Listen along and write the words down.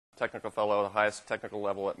technical fellow, the highest technical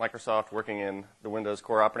level at Microsoft, working in the Windows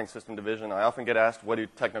Core Operating System division. I often get asked, what do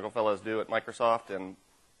technical fellows do at Microsoft? And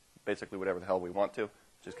basically whatever the hell we want to,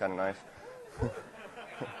 which is kind of nice.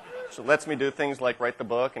 So it lets me do things like write the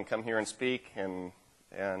book and come here and speak and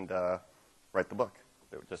write the book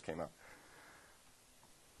that just came out.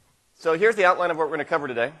 So here's the outline of what we're going to cover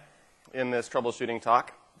today in this troubleshooting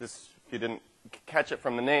talk. This, if you didn't catch it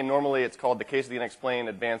from the name, normally it's called the Case of the Unexplained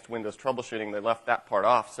Advanced Windows Troubleshooting. They left that part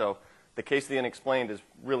off, so the Case of the Unexplained is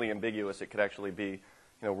really ambiguous. It could actually be,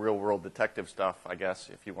 real-world detective stuff, I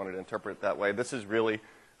guess, if you wanted to interpret it that way. This is really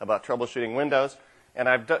about troubleshooting Windows, and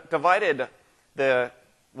I've divided the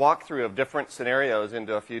walkthrough of different scenarios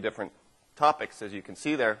into a few different topics, as you can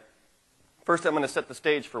see there. First, I'm going to set the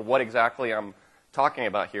stage for what exactly I'm talking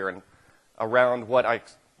about here and around what I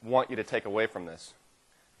want you to take away from this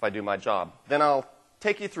if I do my job. Then I'll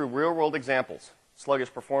take you through real-world examples,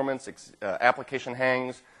 sluggish performance, application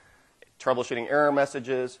hangs, troubleshooting error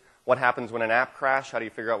messages, what happens when an app crashes, how do you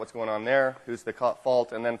figure out what's going on there, who's the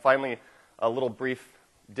fault, and then finally a little brief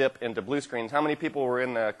dip into blue screens. How many people were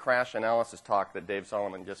in the crash analysis talk that Dave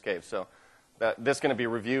Solomon just gave? So this is going to be a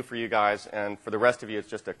review for you guys, and for the rest of you, it's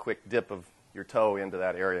just a quick dip of your toe into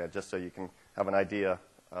that area, just so you can have an idea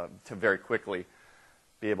to very quickly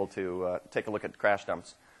be able to take a look at crash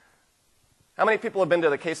dumps. How many people have been to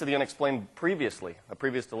the Case of the Unexplained previously, a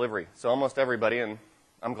previous delivery? So almost everybody, and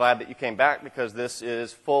I'm glad that you came back because this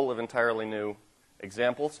is full of entirely new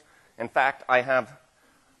examples. In fact, I have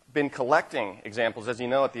been collecting examples. As you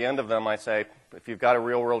know, at the end of them, I say, if you've got a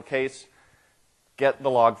real-world case, get the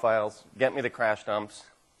log files, get me the crash dumps,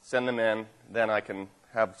 send them in, then I can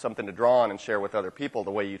have something to draw on and share with other people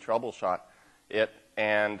the way you troubleshot it,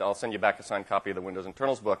 and I'll send you back a signed copy of the Windows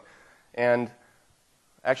Internals book. And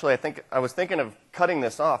actually, I was thinking of cutting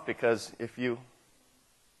this off because if you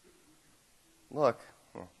look,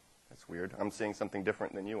 that's weird. I'm seeing something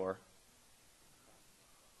different than you are.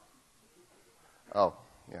 Oh,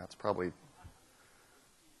 yeah, it's probably, it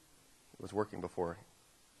was working before.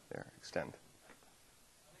 There, extend.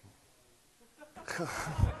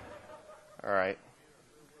 All right.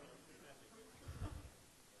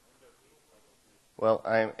 Well,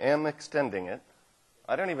 I am extending it.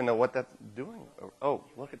 I don't even know what that's doing. Oh,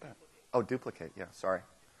 look at that. Oh, duplicate. Yeah, sorry.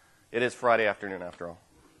 It is Friday afternoon after all.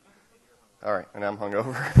 All right, and I'm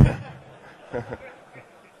hungover.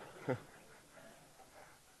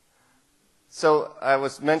 So I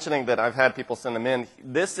was mentioning that I've had people send them in.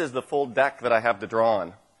 This is the full deck that I have to draw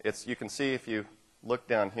on. You can see if you look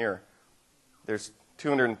down here, there's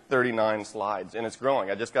 239 slides, and it's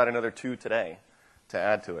growing. I just got another 2 today to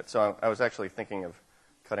add to it. So I was actually thinking of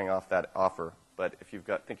cutting off that offer. But if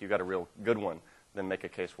think you've got a real good one, then make a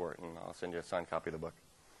case for it, and I'll send you a signed copy of the book.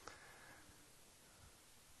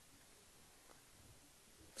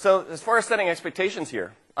 So as far as setting expectations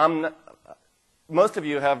here, most of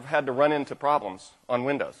you have had to run into problems on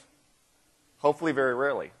Windows. Hopefully very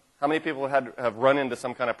rarely. How many people have run into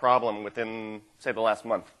some kind of problem within, say, the last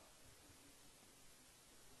month?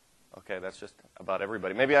 Okay, that's just about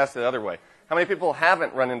everybody. Maybe ask it the other way. How many people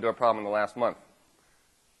haven't run into a problem in the last month?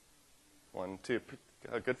 1, 2.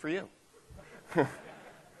 Good for you.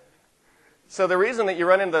 So the reason that you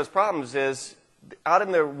run into those problems is out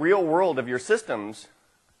in the real world of your systems,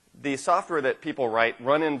 the software that people write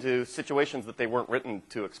run into situations that they weren't written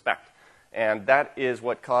to expect. And that is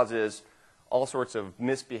what causes all sorts of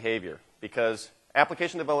misbehavior. Because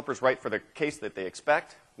application developers write for the case that they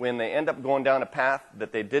expect. When they end up going down a path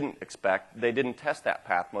that they didn't expect, they didn't test that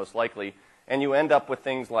path most likely. And you end up with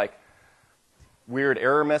things like weird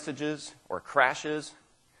error messages or crashes.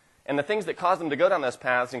 And the things that cause them to go down those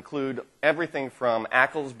paths include everything from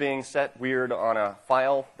ACLs being set weird on a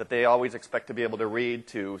file that they always expect to be able to read,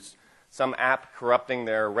 to some app corrupting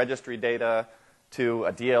their registry data, to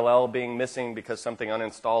a DLL being missing because something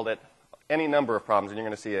uninstalled it. Any number of problems, and you're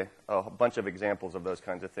going to see a bunch of examples of those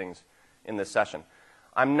kinds of things in this session.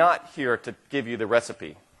 I'm not here to give you the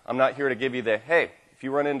recipe. I'm not here to give you the, hey, if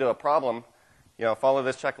you run into a problem, follow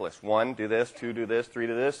this checklist. 1, do this. 2, do this. 3,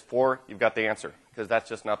 do this. 4, you've got the answer. Because that's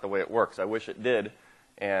just not the way it works. I wish it did.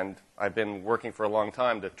 And I've been working for a long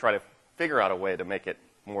time to try to figure out a way to make it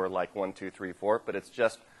more like 1, 2, 3, 4. But it's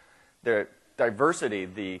just the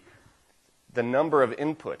diversity, the number of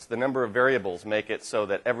inputs, the number of variables make it so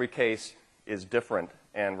that every case is different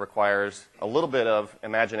and requires a little bit of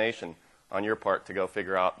imagination on your part to go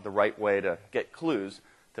figure out the right way to get clues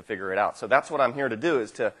to figure it out. So that's what I'm here to do,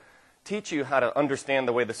 is to teach you how to understand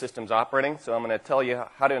the way the system's operating. So I'm going to tell you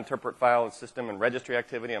how to interpret file and system and registry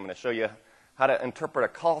activity. I'm going to show you how to interpret a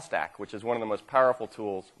call stack, which is one of the most powerful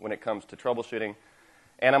tools when it comes to troubleshooting.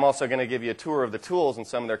 And I'm also going to give you a tour of the tools and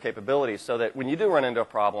some of their capabilities so that when you do run into a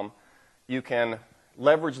problem, you can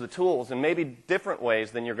leverage the tools in maybe different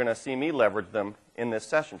ways than you're going to see me leverage them in this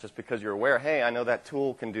session, just because you're aware, hey, I know that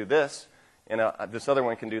tool can do this, and this other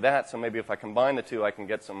one can do that, so maybe if I combine the two, I can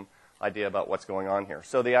get some idea about what's going on here.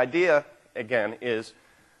 So the idea, again, is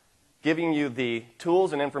giving you the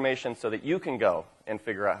tools and information so that you can go and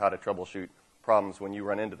figure out how to troubleshoot problems when you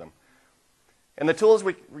run into them. And the tools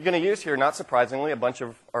we're going to use here, not surprisingly, a bunch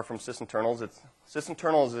are from Sysinternals.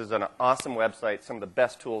 Sysinternals is an awesome website, some of the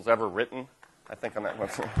best tools ever written, I think, on that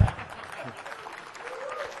website.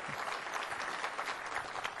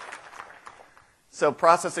 So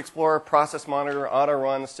Process Explorer, Process Monitor, Auto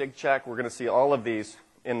Run, SigCheck, we're going to see all of these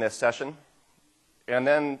in this session. And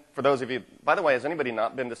then for those of you, by the way, has anybody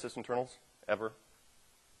not been to Sysinternals ever?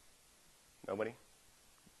 Nobody?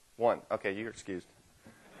 One. Okay, you're excused.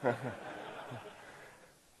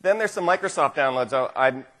 Then there's some Microsoft downloads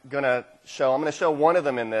I'm going to show one of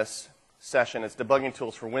them in this session. It's debugging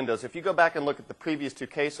tools for Windows. If you go back and look at the previous two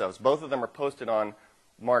cases, both of them are posted on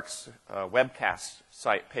Mark's webcast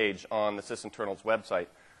site page on the Sysinternals website.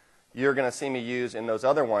 You're going to see me use in those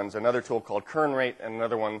other ones another tool called Kern Rate and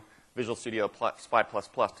another one, Visual Studio Spy++,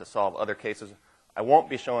 to solve other cases. I won't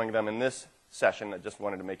be showing them in this session. I just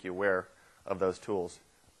wanted to make you aware of those tools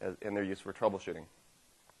and their use for troubleshooting.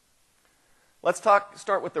 Let's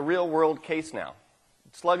start with the real-world case now.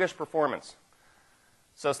 Sluggish performance.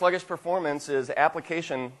 So sluggish performance is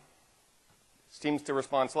application seems to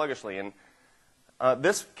respond sluggishly. In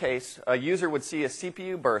this case, a user would see a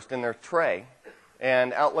CPU burst in their tray,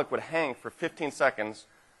 and Outlook would hang for 15 seconds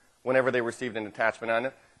whenever they received an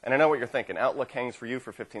attachment. And I know what you're thinking. Outlook hangs for you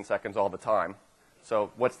for 15 seconds all the time.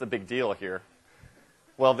 So what's the big deal here?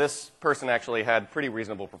 Well, this person actually had pretty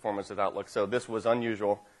reasonable performance with Outlook, so this was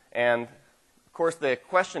unusual. And of course, the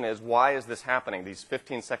question is, why is this happening, these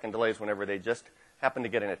 15-second delays whenever they just happen to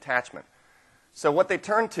get an attachment? So what they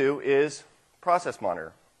turn to is Process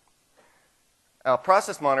Monitor. Now,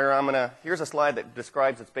 Process Monitor, here's a slide that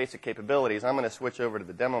describes its basic capabilities. I'm going to switch over to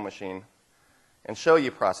the demo machine and show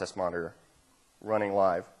you Process Monitor running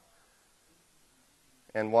live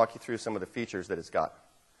and walk you through some of the features that it's got.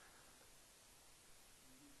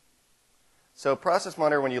 So Process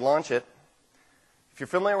Monitor, when you launch it, if you're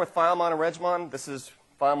familiar with FileMon and Regmon, this is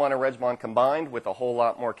FileMon and Regmon combined with a whole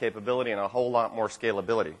lot more capability and a whole lot more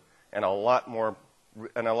scalability and a lot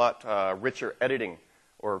richer editing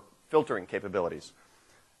or filtering capabilities.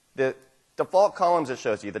 The default columns it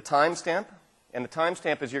shows you, the timestamp, and the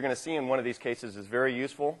timestamp, as you're going to see in one of these cases, is very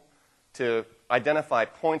useful to identify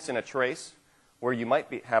points in a trace where you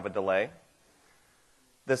might have a delay.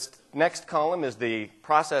 This next column is the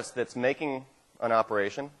process that's making an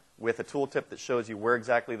operation, with a tooltip that shows you where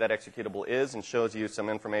exactly that executable is and shows you some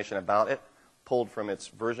information about it, pulled from its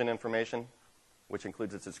version information, which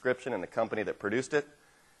includes its description and the company that produced it.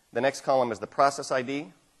 The next column is the process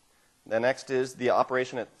ID. The next is the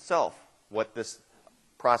operation itself, what this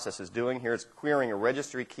process is doing. Here it's querying a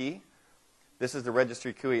registry key. This is the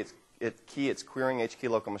registry key. It's querying HKey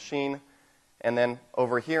local machine. And then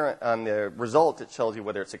over here on the result, it tells you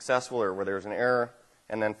whether it's successful or whether there's an error.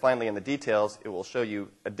 And then finally, in the details, it will show you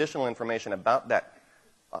additional information about that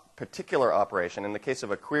particular operation. In the case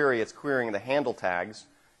of a query, it's querying the handle tags,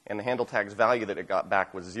 and the handle tags value that it got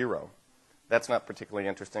back was 0. That's not particularly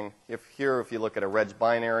interesting. If you look at a reg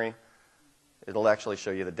binary, it'll actually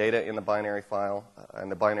show you the data in the binary file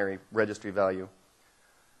and the binary registry value.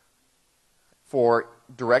 For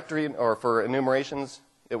directory or for enumerations,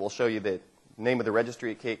 it will show you the name of the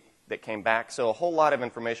registry that came back. So a whole lot of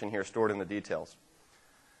information here stored in the details.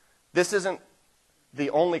 This isn't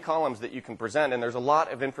the only columns that you can present, and there's a lot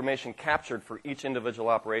of information captured for each individual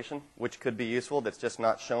operation, which could be useful, that's just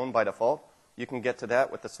not shown by default. You can get to that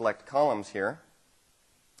with the select columns here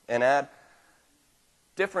and add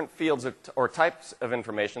different fields or types of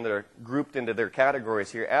information that are grouped into their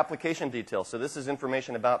categories here. Application details. So this is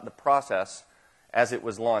information about the process as it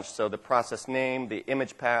was launched. So the process name, the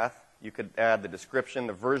image path. You could add the description,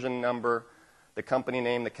 the version number, the company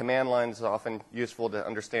name. The command line is often useful to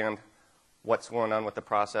understand what's going on with the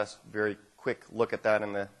process. Very quick look at that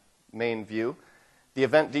in the main view. The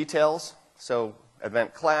event details, so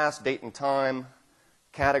event class, date and time,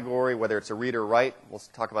 category, whether it's a read or write. We'll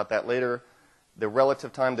talk about that later. The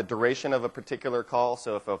relative time, the duration of a particular call.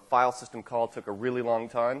 So if a file system call took a really long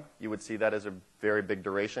time, you would see that as a very big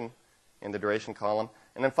duration in the duration column.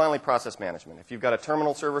 And then finally, process management. If you've got a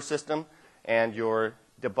terminal server system and you're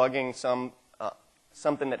debugging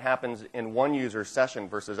something that happens in one user's session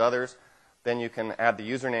versus others, then you can add the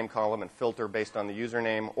username column and filter based on the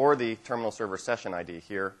username or the terminal server session ID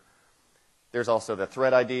here. There's also the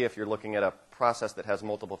thread ID if you're looking at a process that has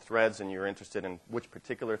multiple threads and you're interested in which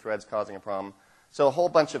particular thread's causing a problem. So a whole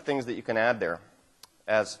bunch of things that you can add there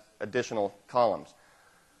as additional columns.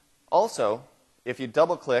 Also, if you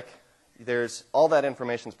double-click, there's all that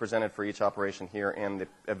information is presented for each operation here in the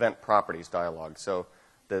event properties dialog. So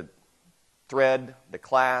the thread, the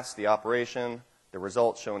class, the operation, the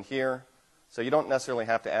results shown here. So you don't necessarily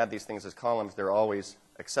have to add these things as columns. They're always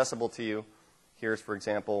accessible to you. Here's, for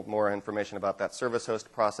example, more information about that service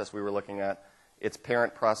host process we were looking at, its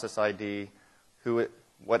parent process ID,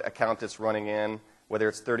 what account it's running in, whether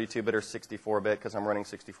it's 32-bit or 64-bit, because I'm running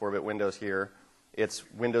 64-bit Windows here. Its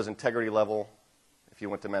Windows integrity level. If you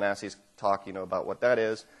went to Manasseh's talk, you know about what that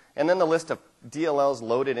is. And then the list of DLLs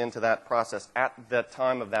loaded into that process at the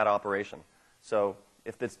time of that operation. So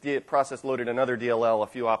if this process loaded another DLL a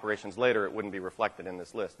few operations later, it wouldn't be reflected in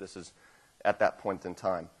this list. This is at that point in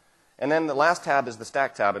time. And then the last tab is the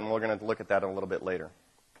stack tab, and we're going to look at that a little bit later.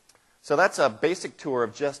 So that's a basic tour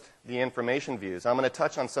of just the information views. I'm going to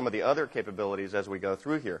touch on some of the other capabilities as we go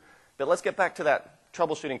through here. But let's get back to that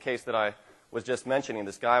troubleshooting case that I was just mentioning,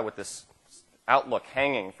 this guy with this Outlook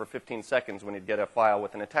hanging for 15 seconds when he'd get a file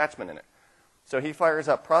with an attachment in it. So he fires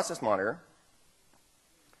up Process Monitor.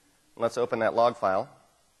 Let's open that log file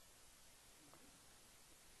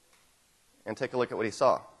and take a look at what he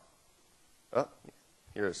saw. Oh,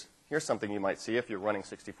 here's something you might see if you're running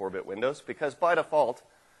 64-bit Windows, because by default,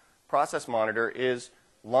 Process Monitor is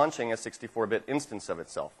launching a 64-bit instance of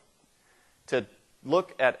itself. To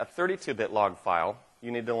look at a 32-bit log file, you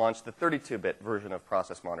need to launch the 32-bit version of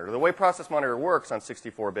Process Monitor. The way Process Monitor works on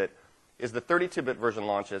 64-bit is the 32-bit version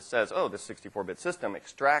launches, says, oh, this 64-bit system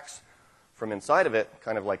extracts from inside of it,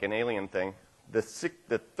 kind of like an alien thing, the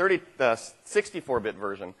 64-bit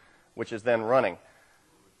version, which is then running.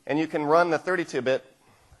 And you can run the 32-bit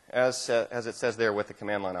as it says there with the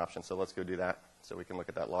command line option. So let's go do that so we can look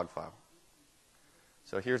at that log file.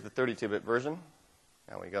 So here's the 32-bit version.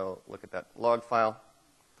 Now we go look at that log file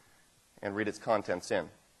and read its contents in.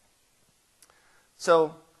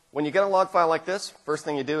 So when you get a log file like this, first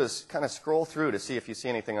thing you do is kind of scroll through to see if you see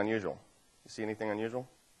anything unusual. You see anything unusual?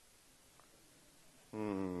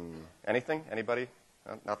 Anything? Anybody?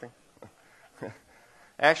 Nothing?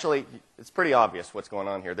 Actually, it's pretty obvious what's going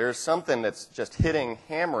on here. There's something that's just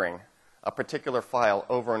hammering a particular file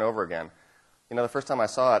over and over again. You know, the first time I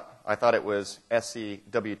saw it, I thought it was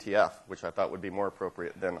SCWTF, which I thought would be more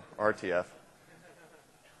appropriate than RTF.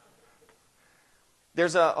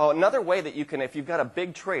 There's another way that you can, if you've got a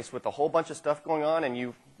big trace with a whole bunch of stuff going on and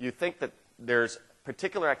you think that there's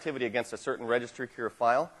particular activity against a certain registry key or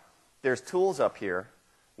file, there's tools up here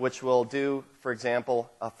which will do, for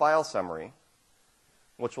example, a file summary,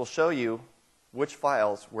 which will show you which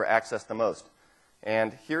files were accessed the most.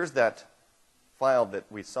 And here's that file that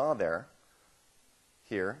we saw there,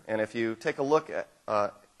 here. And if you take a look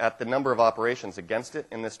at the number of operations against it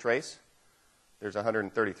in this trace, there's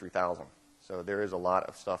 133,000. So there is a lot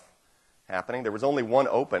of stuff happening. There was only one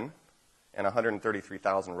open and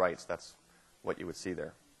 133,000 writes. That's what you would see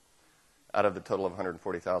there out of the total of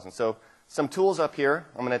 140,000. So some tools up here.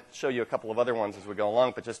 I'm going to show you a couple of other ones as we go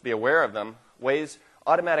along, but just be aware of them.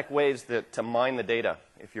 Automatic ways to mine the data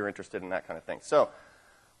if you're interested in that kind of thing. So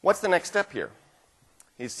what's the next step here?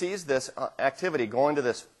 He sees this activity going to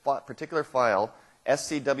this particular file,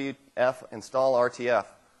 scwf install rtf.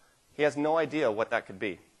 He has no idea what that could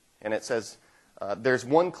be. And it says there's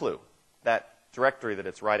one clue, that directory that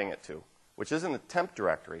it's writing it to, which is in the temp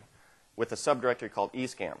directory with a subdirectory called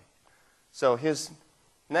escan. So his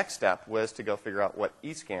next step was to go figure out what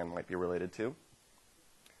escan might be related to.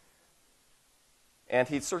 And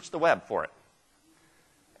he searched the web for it.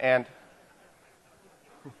 And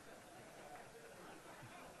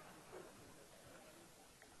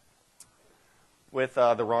with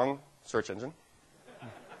the wrong search engine.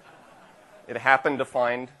 It happened to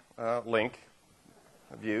find a link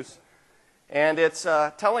of use. And it's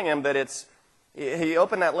telling him that he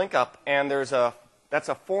opened that link up, and that's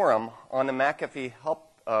a forum on the McAfee help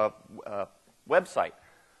website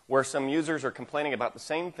where some users are complaining about the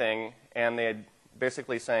same thing, and they're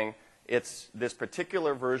basically saying it's this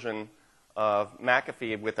particular version of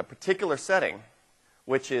McAfee with a particular setting,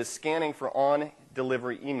 which is scanning for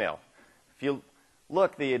on-delivery email. If you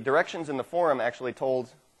look, the directions in the forum actually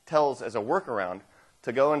tells as a workaround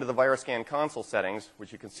to go into the VirusScan console settings,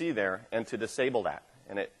 which you can see there, and to disable that.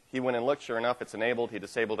 And he went and looked. Sure enough, it's enabled. He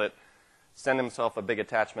disabled it, sent himself a big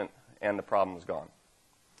attachment, and the problem was gone.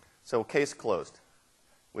 So case closed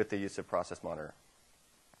with the use of Process Monitor.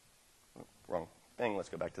 Wrong thing. Let's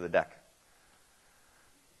go back to the deck.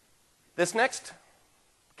 This next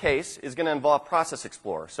case is going to involve Process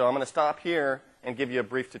Explorer. So I'm going to stop here and give you a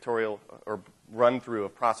brief tutorial or run-through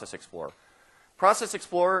of Process Explorer. Process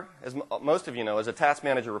Explorer, as most of you know, is a task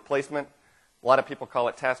manager replacement. A lot of people call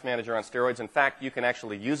it Task Manager on steroids. In fact, you can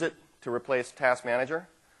actually use it to replace Task Manager.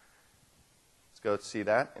 Let's go see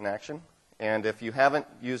that in action. And if you haven't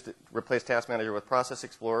used it, replaced Task Manager with Process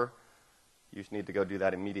Explorer, you need to go do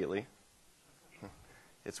that immediately.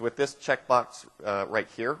 It's with this checkbox right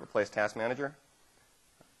here, Replace Task Manager.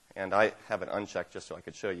 And I have it unchecked just so I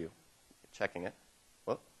could show you checking it.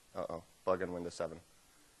 Whoop, uh-oh, bug in Windows 7.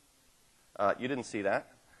 You didn't see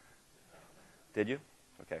that, did you?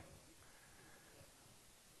 Okay.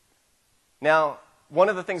 Now, one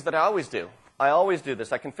of the things that I always do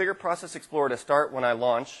this. I configure Process Explorer to start when I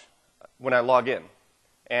log in.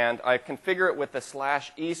 And I configure it with the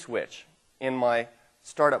 /E switch in my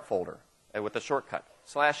startup folder with the shortcut.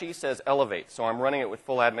 /E says elevate, so I'm running it with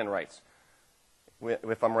full admin rights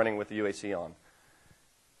if I'm running with the UAC on.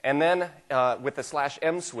 And then with the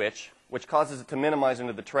 /M switch, which causes it to minimize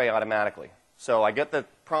into the tray automatically. So I get the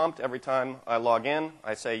prompt every time I log in,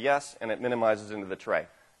 I say yes, and it minimizes into the tray.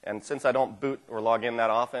 And since I don't boot or log in that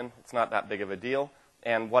often, it's not that big of a deal.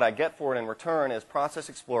 And what I get for it in return is Process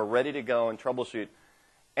Explorer ready to go and troubleshoot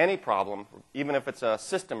any problem, even if it's a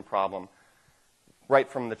system problem, right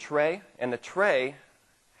from the tray. And the tray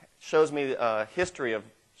shows me a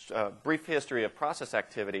brief history of process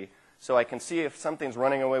activity, so I can see if something's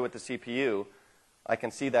running away with the CPU. I can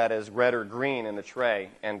see that as red or green in the tray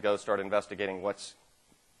and go start investigating what's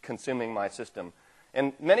consuming my system.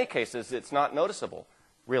 In many cases, it's not noticeable,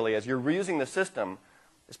 really. As you're using the system,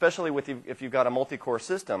 especially if you've got a multi-core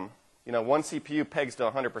system, one CPU pegs to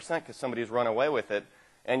 100% because somebody's run away with it,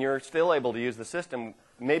 and you're still able to use the system,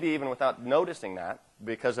 maybe even without noticing that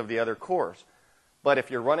because of the other cores. But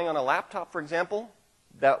if you're running on a laptop, for example,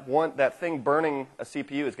 that thing burning a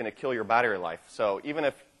CPU is going to kill your battery life. So even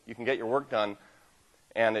if you can get your work done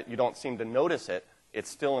and you don't seem to notice it, it's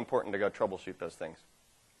still important to go troubleshoot those things.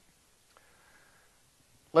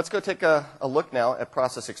 Let's go take a look now at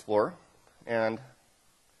Process Explorer. And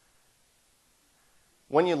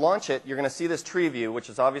when you launch it, you're going to see this tree view, which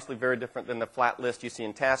is obviously very different than the flat list you see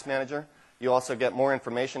in Task Manager. You also get more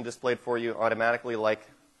information displayed for you automatically, like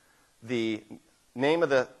the name of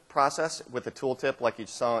the process with the tooltip, like you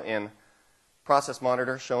saw in Process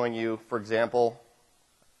Monitor, showing you, for example,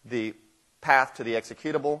 the path to the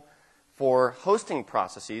executable. For hosting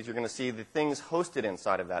processes, you're going to see the things hosted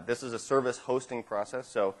inside of that. This is a service hosting process,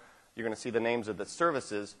 so you're going to see the names of the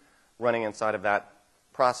services running inside of that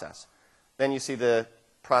process. Then you see the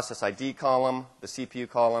process ID column, the CPU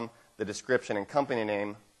column, the description and company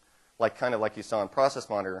name, kind of like you saw in Process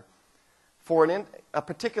Monitor. For a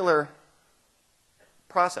particular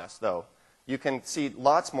process, though, you can see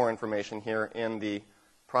lots more information here in the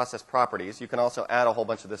process properties. You can also add a whole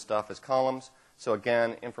bunch of this stuff as columns. So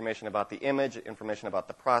again, information about the image, information about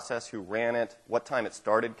the process, who ran it, what time it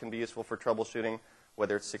started can be useful for troubleshooting,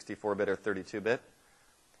 whether it's 64-bit or 32-bit.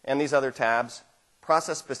 And these other tabs,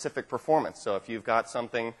 process-specific performance. So if you've got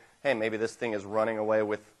something, hey, maybe this thing is running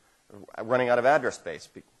out of address space.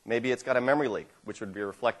 Maybe it's got a memory leak, which would be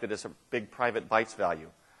reflected as a big private bytes value.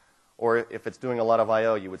 Or if it's doing a lot of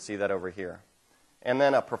I/O, you would see that over here. And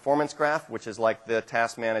then a performance graph, which is like the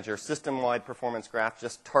Task Manager system-wide performance graph,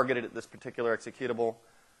 just targeted at this particular executable.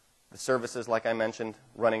 The services, like I mentioned,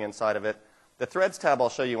 running inside of it. The Threads tab I'll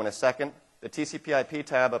show you in a second. The TCP/IP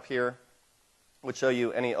tab up here would show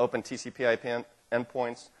you any open TCP/IP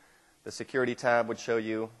endpoints. The Security tab would show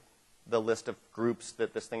you the list of groups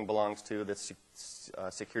that this thing belongs to, the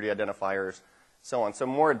security identifiers, so on. So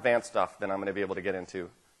more advanced stuff than I'm going to be able to get into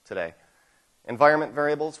today. Environment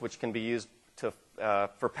variables, which can be used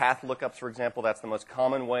for path lookups, for example. That's the most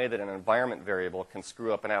common way that an environment variable can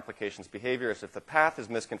screw up an application's behavior, is if the path is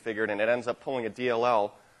misconfigured and it ends up pulling a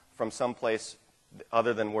DLL from someplace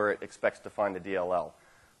other than where it expects to find the DLL.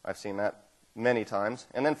 I've seen that many times.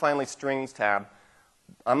 And then finally, strings tab.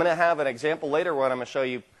 I'm going to have an example later where I'm going to show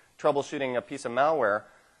you troubleshooting a piece of malware,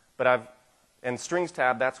 but and strings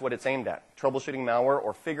tab, that's what it's aimed at. Troubleshooting malware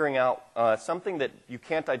or figuring out something that you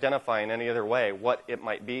can't identify in any other way, what it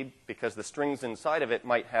might be, because the strings inside of it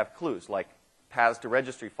might have clues, like paths to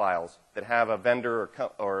registry files that have a vendor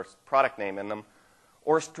or product name in them,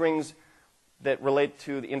 or strings that relate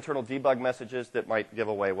to the internal debug messages that might give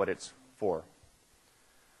away what it's for.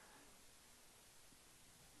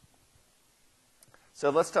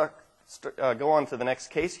 So let's go on to the next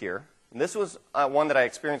case here. And this was one that I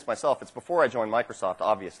experienced myself. It's before I joined Microsoft,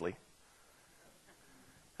 obviously.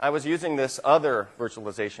 I was using this other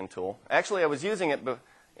virtualization tool. Actually, I was using it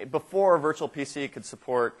before Virtual PC could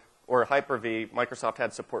support or Hyper-V, Microsoft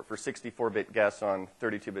had support for 64-bit guess on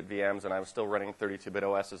 32-bit VMs, and I was still running 32-bit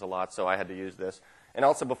OSs a lot, so I had to use this. And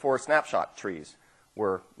also before snapshot trees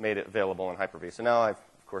were made available in Hyper-V. So now I've,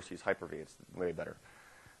 of course, used Hyper-V. It's way better.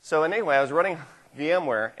 So anyway, I was running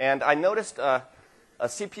VMware, and I noticed a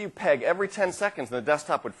CPU peg every 10 seconds, and the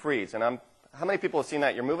desktop would freeze. And how many people have seen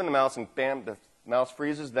that? You're moving the mouse, and bam, the mouse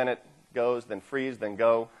freezes, then it goes, then freeze, then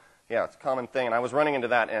go. Yeah, it's a common thing. And I was running into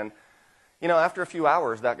that, and after a few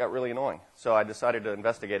hours, that got really annoying. So I decided to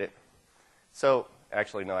investigate it. So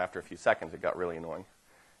actually, no, after a few seconds, it got really annoying.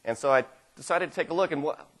 And so I decided to take a look. And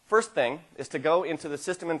first thing is to go into the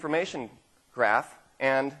system information graph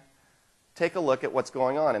and take a look at what's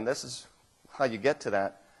going on. And this is how you get to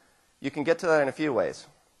that. You can get to that in a few ways.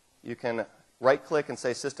 You can right-click and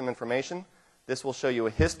say System Information. This will show you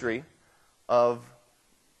a history of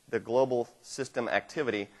the global system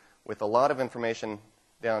activity with a lot of information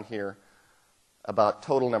down here about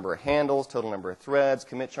total number of handles, total number of threads,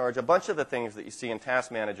 commit charge, a bunch of the things that you see in Task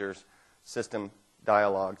Manager's system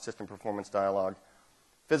dialog, system performance dialog,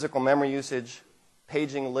 physical memory usage,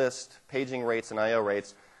 paging list, paging rates, and I/O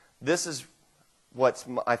rates. This is what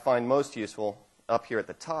I find most useful up here at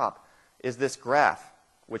the top is this graph,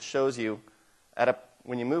 which shows you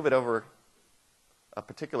when you move it over a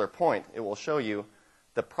particular point, it will show you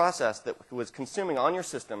the process that was consuming on your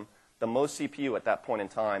system the most CPU at that point in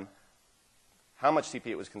time, how much CPU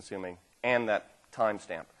it was consuming, and that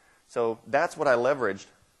timestamp. So that's what I leveraged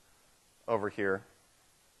over here.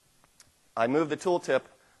 I moved the tooltip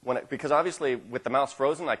because obviously with the mouse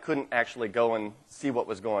frozen, I couldn't actually go and see what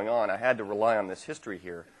was going on. I had to rely on this history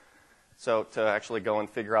here. So to actually go and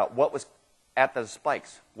figure out what was at those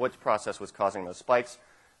spikes, which process was causing those spikes.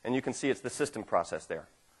 And you can see it's the system process there.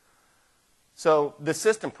 So the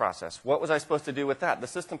system process, what was I supposed to do with that? The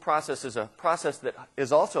system process is a process that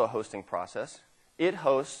is also a hosting process. It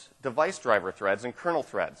hosts device driver threads and kernel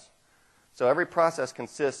threads. So every process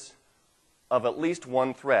consists of at least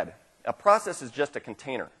one thread. A process is just a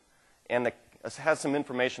container, and it has some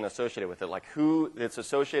information associated with it, like who it's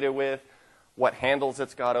associated with, what handles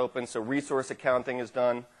it's got open. So resource accounting is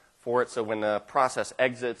done for it. So when the process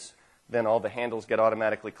exits, then all the handles get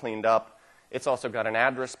automatically cleaned up. It's also got an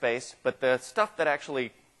address space. But the stuff that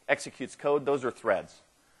actually executes code, those are threads.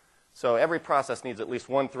 So every process needs at least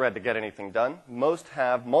one thread to get anything done. Most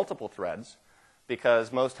have multiple threads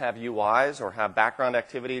because most have UIs or have background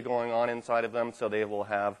activity going on inside of them. So they will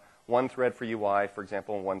have one thread for UI, for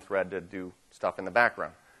example, and one thread to do stuff in the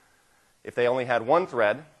background. If they only had one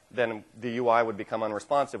thread, then the UI would become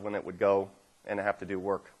unresponsive when it would go and have to do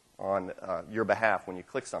work on your behalf when you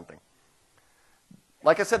click something.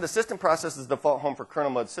 Like I said, the system process is the default home for kernel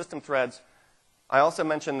mode system threads. I also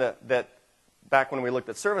mentioned that back when we looked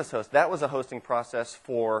at service host, that was a hosting process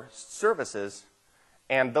for services,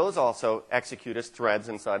 and those also execute as threads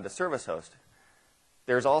inside the service host.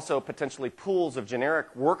 There's also potentially pools of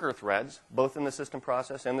generic worker threads, both in the system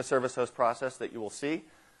process and the service host process that you will see,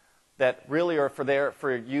 that really are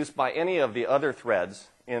for use by any of the other threads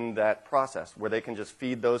in that process, where they can just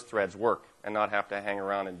feed those threads work and not have to hang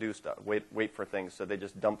around and do stuff, wait for things. So they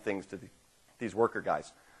just dump things to these worker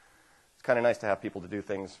guys. It's kind of nice to have people to do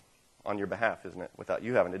things on your behalf, isn't it, without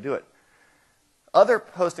you having to do it. Other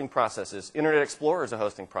hosting processes, Internet Explorer is a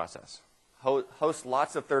hosting process. Hosts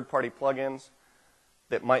lots of third-party plugins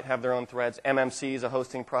that might have their own threads. MMC is a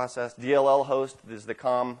hosting process. DLL host is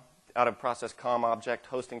the out-of-process COM object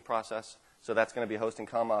hosting process. So that's going to be hosting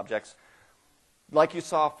COM objects. Like you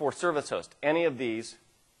saw for service host, any of these,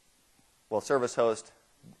 well, service host,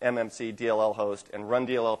 MMC, DLL host, and run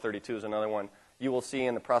DLL32 is another one. You will see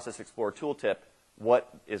in the Process Explorer tooltip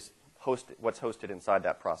what's hosted inside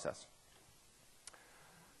that process.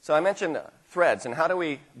 So I mentioned threads, and how do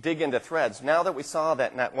we dig into threads? Now that we saw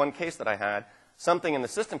that in that one case that I had, something in the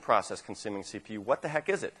system process consuming CPU, what the heck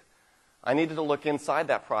is it? I needed to look inside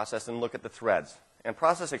that process and look at the threads. And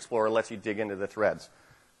Process Explorer lets you dig into the threads.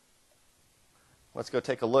 Let's go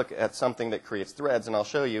take a look at something that creates threads, and I'll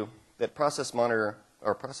show you that Process Monitor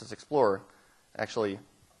or Process Explorer actually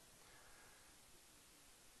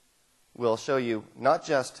will show you not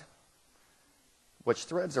just which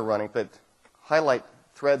threads are running, but highlight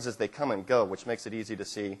threads as they come and go, which makes it easy to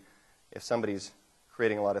see if somebody's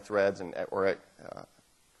creating a lot of threads or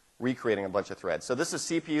recreating a bunch of threads. So this is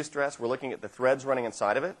CPU stress. We're looking at the threads running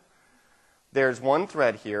inside of it. There's one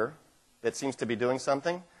thread here that seems to be doing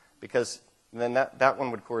something, because then that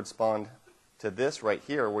one would correspond to this right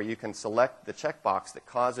here, where you can select the checkbox that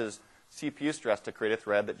causes CPU stress to create a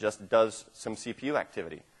thread that just does some CPU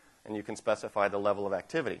activity. And you can specify the level of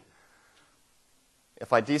activity.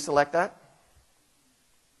 If I deselect that,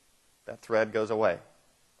 that thread goes away.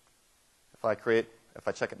 if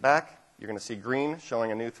I check it back, you're going to see green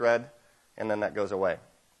showing a new thread, and then that goes away.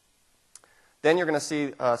 Then you're going to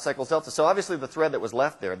see cycles delta. So obviously the thread that was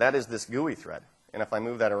left there, that is this GUI thread. And if I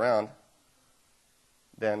move that around,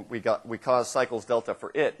 then we cause cycles delta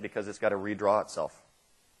for it because it's got to redraw itself.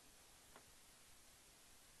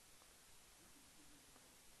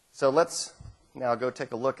 So let's now go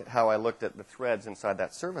take a look at how I looked at the threads inside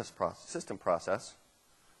that system process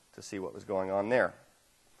to see what was going on there.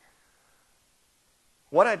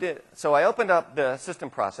 What I did, so I opened up the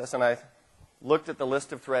system process and I looked at the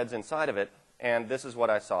list of threads inside of it, and this is what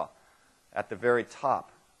I saw at the very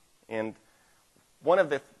top. And one of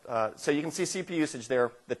the, so you can see CPU usage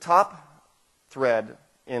there. The top thread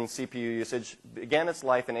in CPU usage began its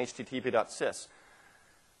life in http.sys.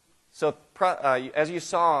 So as you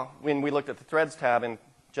saw when we looked at the threads tab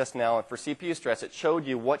just now for CPU stress, it showed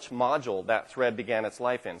you which module that thread began its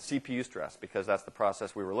life in, CPU stress, because that's the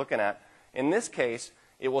process we were looking at. In this case,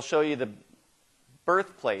 it will show you the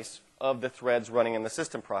birthplace of the threads running in the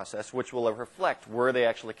system process, which will reflect where they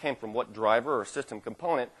actually came from, what driver or system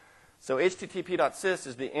component. So http.sys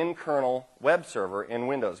is the in-kernel web server in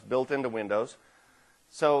Windows, built into Windows.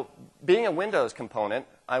 So being a Windows component,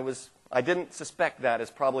 I didn't suspect that as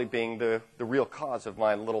probably being the real cause of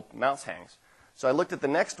my little mouse hangs. So I looked at the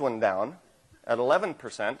next one down at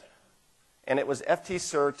 11%, and it was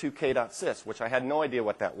ftser2k.sys, which I had no idea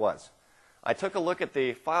what that was. I took a look at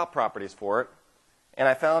the file properties for it, and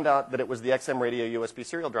I found out that it was the XM Radio USB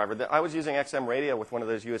serial driver. I was using XM Radio with one of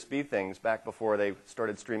those USB things back before they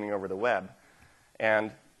started streaming over the web.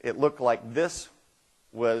 And it looked like this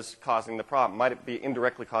was causing the problem, might be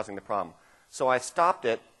indirectly causing the problem. So I stopped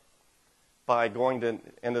it by going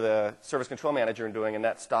into the Service Control Manager and doing a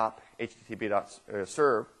net stop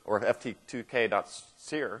http.serve or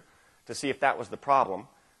ft2k.ser to see if that was the problem.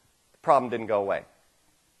 The problem didn't go away.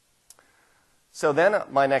 So then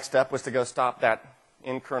my next step was to go stop that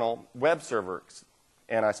in-kernel web server.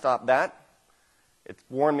 And I stopped that. It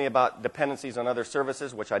warned me about dependencies on other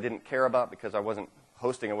services, which I didn't care about because I wasn't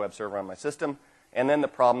hosting a web server on my system. And then the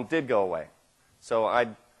problem did go away. So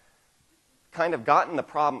I'd kind of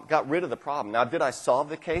got rid of the problem. Now, did I solve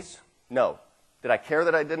the case? No. Did I care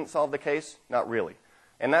that I didn't solve the case? Not really.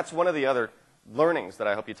 And that's one of the other learnings that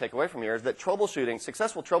I hope you take away from here is that troubleshooting,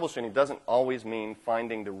 successful troubleshooting doesn't always mean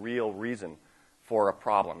finding the real reason for a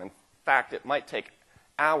problem. In fact, it might take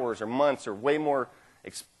hours or months or way more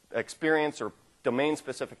experience or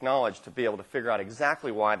domain-specific knowledge to be able to figure out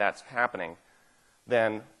exactly why that's happening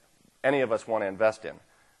than any of us want to invest in.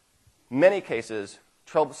 Many cases,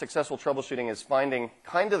 successful troubleshooting is finding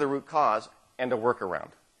kind of the root cause and a workaround.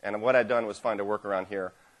 And what I'd done was find a workaround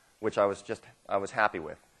here, which I was happy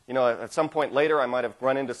with. You know, at some point later, I might have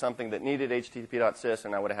run into something that needed http.sys,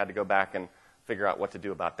 and I would have had to go back and figure out what to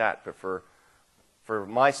do about that. But for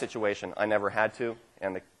my situation, I never had to,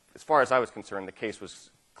 and as far as I was concerned, the case was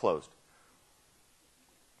closed.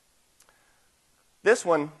 This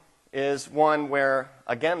one is one where,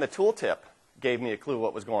 again, the tooltip gave me a clue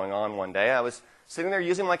what was going on one day. I was sitting there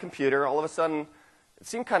using my computer. All of a sudden, it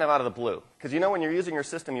seemed kind of out of the blue. Because you know when you're using your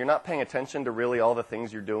system, you're not paying attention to really all the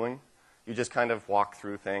things you're doing. You just kind of walk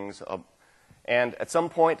through things. And at some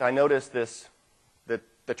point, I noticed the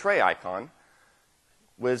tray icon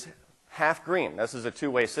was half green. This is a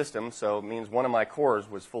two-way system, so it means one of my cores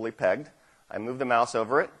was fully pegged. I moved the mouse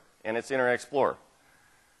over it, and it's Internet Explorer.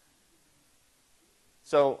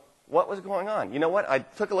 So what was going on? You know what? I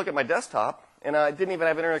took a look at my desktop, and I didn't even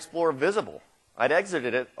have Internet Explorer visible. I'd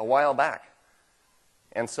exited it a while back.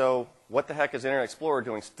 And so what the heck is Internet Explorer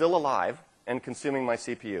doing still alive and consuming my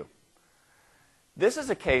CPU? This is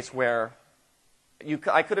a case where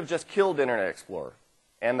I could have just killed Internet Explorer,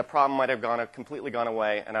 and the problem might have completely gone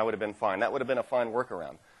away, and I would have been fine. That would have been a fine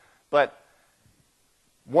workaround. But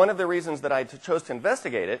one of the reasons that I chose to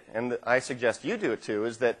investigate it, and I suggest you do it too,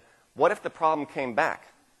 is that what if the problem came back?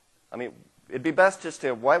 I mean, it'd be best just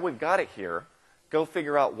to, while we've got it here, go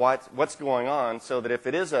figure out what's going on so that if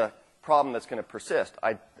it is a problem that's going to persist,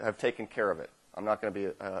 I have taken care of it. I'm not going to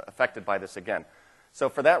be affected by this again. So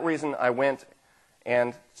for that reason, I went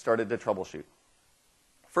and started to troubleshoot.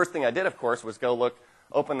 First thing I did, of course, was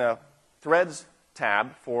open the Threads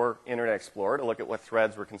tab for Internet Explorer to look at what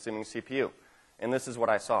threads were consuming CPU. And this is what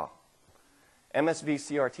I saw.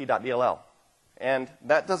 msvcrt.dll. And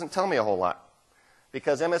that doesn't tell me a whole lot,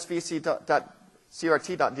 because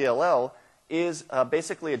msvcrt.dll is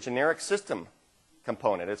basically a generic system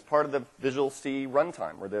component. It's part of the Visual C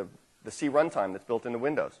runtime, or the C runtime that's built into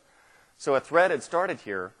Windows. So a thread had started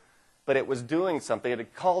here, but it was doing something. It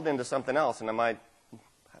had called into something else, and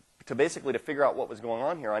to figure out what was going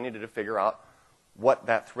on here, I needed to figure out what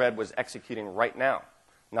that thread was executing right now,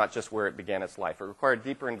 not just where it began its life. It required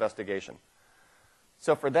deeper investigation.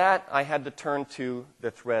 So for that, I had to turn to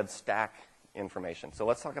the thread stack information. So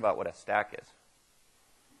let's talk about what a stack is.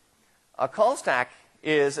 A call stack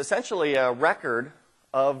is essentially a record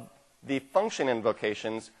of the function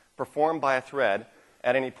invocations performed by a thread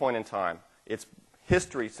at any point in time. It's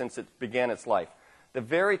history since it began its life. The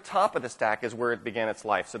very top of the stack is where it began its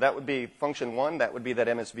life. So that would be function 1. That would be that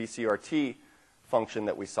MSVCRT function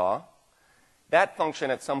that we saw. That function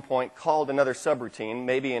at some point called another subroutine,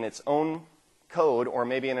 maybe in its own code or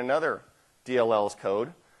maybe in another DLL's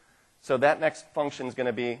code. So that next function is going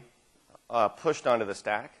to be pushed onto the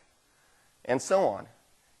stack, and so on.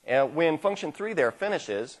 And when function 3 there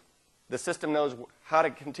finishes, the system knows how to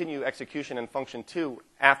continue execution in function 2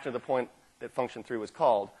 after the point that function 3 was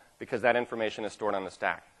called, because that information is stored on the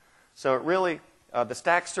stack. So it really, the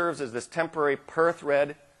stack serves as this temporary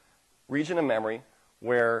per-thread region of memory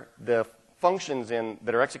where the functions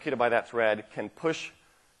that are executed by that thread can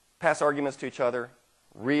pass arguments to each other,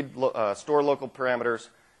 store local parameters,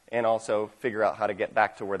 and also figure out how to get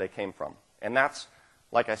back to where they came from. And that's,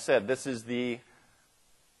 like I said, this is the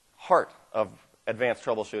heart of advanced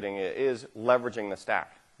troubleshooting, is leveraging the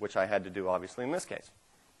stack, which I had to do, obviously, in this case.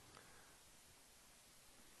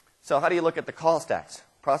 So how do you look at the call stacks?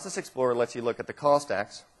 Process Explorer lets you look at the call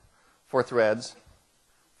stacks for threads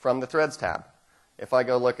from the Threads tab. If I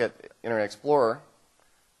go look at Internet Explorer,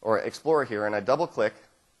 or Explorer here, and I double-click,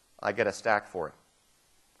 I get a stack for it.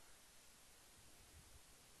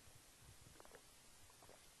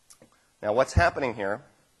 Now, what's happening here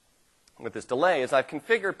with this delay is I've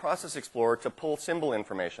configured Process Explorer to pull symbol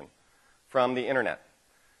information from the Internet.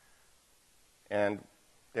 And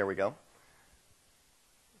there we go.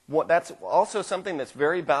 That's also something that's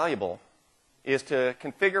very valuable is to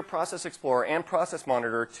configure Process Explorer and Process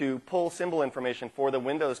Monitor to pull symbol information for the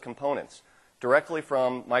Windows components directly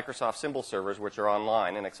from Microsoft symbol servers, which are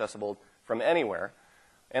online and accessible from anywhere.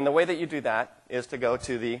 And the way that you do that is to go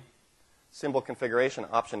to the symbol configuration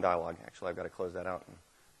option dialog. Actually, I've got to close that out and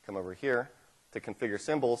come over here to configure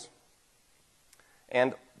symbols.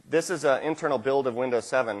 And this is an internal build of Windows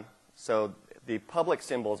 7, so the public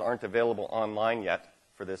symbols aren't available online yet.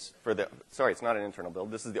 Sorry, it's not an internal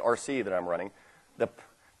build. This is the RC that I'm running. The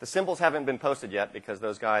symbols haven't been posted yet because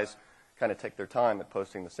those guys kind of take their time at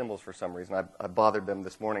posting the symbols for some reason. I bothered them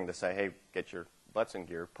this morning to say, hey, get your butts in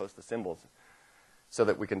gear, post the symbols so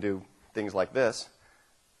that we can do things like this.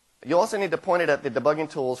 You also need to point it at the debugging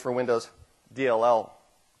tools for Windows DLL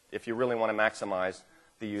if you really want to maximize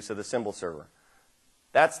the use of the symbol server.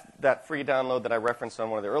 That's that free download that I referenced on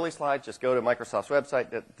one of the early slides. Just go to Microsoft's website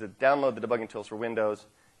to download the debugging tools for Windows.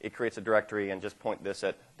 It creates a directory, and just point this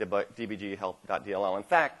at dbghelp.dll. In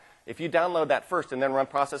fact, if you download that first and then run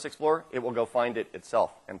Process Explorer, it will go find it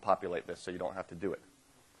itself and populate this, so you don't have to do it.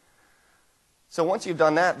 So once you've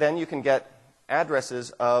done that, then you can get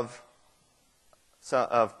addresses of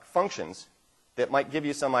functions that might give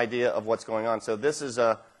you some idea of what's going on. So this is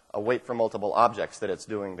a wait for multiple objects that it's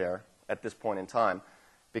doing there at this point in time,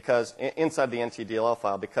 because inside the NTDLL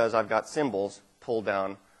file, because I've got symbols pulled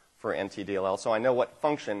down for NTDLL, so I know what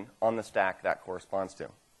function on the stack that corresponds to.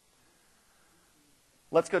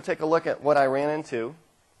 Let's go take a look at what I ran into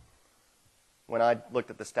when I looked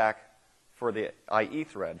at the stack for the IE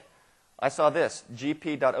thread. I saw this,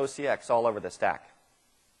 gp.ocx, all over the stack.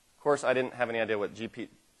 Of course, I didn't have any idea what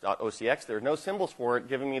gp.ocx. There are no symbols for it,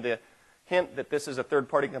 giving me the hint that this is a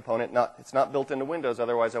third-party component. It's not built into Windows.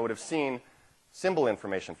 Otherwise, I would have seen symbol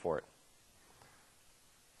information for it.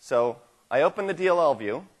 So I opened the DLL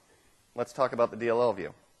view. Let's talk about the DLL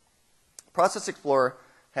view. Process Explorer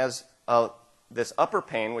has this upper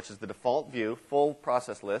pane, which is the default view, full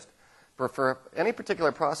process list. But for any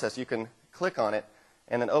particular process, you can click on it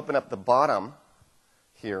and then open up the bottom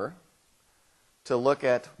here to look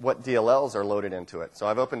at what DLLs are loaded into it. So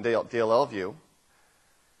I've opened DLL view.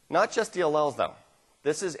 Not just DLLs, though.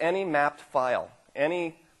 This is any mapped file,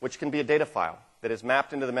 which can be a data file that is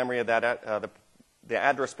mapped into the memory of that, the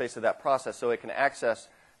address space of that process, so it can access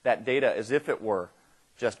that data as if it were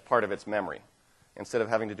just part of its memory, instead of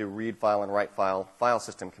having to do read file and write file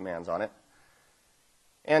system commands on it.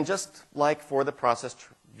 And just like for the process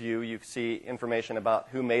view, you see information about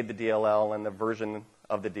who made the DLL and the version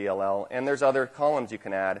of the DLL. And there's other columns you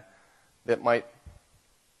can add that might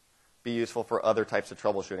be useful for other types of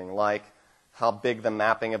troubleshooting, like how big the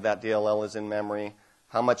mapping of that DLL is in memory,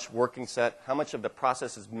 how much working set, how much of the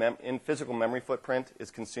process's in physical memory footprint is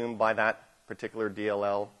consumed by that particular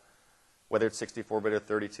DLL, whether it's 64-bit or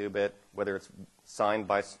 32-bit, whether it's signed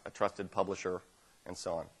by a trusted publisher, and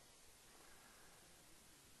so on.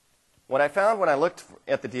 What I found when I looked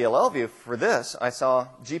at the DLL view for this, I saw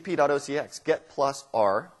gp.ocx, get plus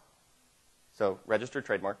R, so registered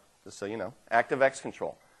trademark, just so you know, ActiveX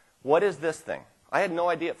control. What is this thing? I had no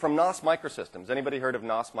idea. From NOS Microsystems. Anybody heard of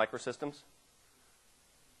NOS Microsystems?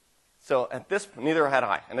 So at this, neither had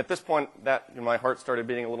I. And at this point, my heart started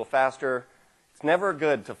beating a little faster. It's never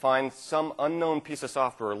good to find some unknown piece of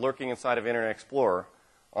software lurking inside of Internet Explorer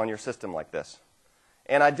on your system like this.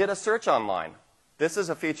 And I did a search online. This is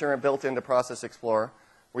a feature built into Process Explorer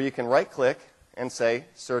where you can right-click and say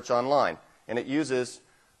Search Online. And it uses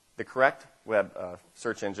the correct web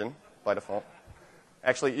search engine by default.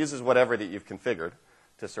 Actually, it uses whatever that you've configured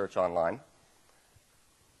to search online.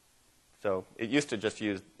 So it used to just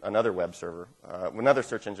use another web server, another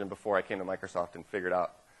search engine before I came to Microsoft and figured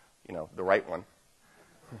out, the right one.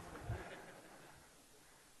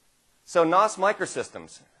 So NOS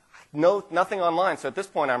Microsystems, nothing online. So at this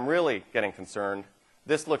point, I'm really getting concerned.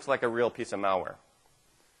 This looks like a real piece of malware.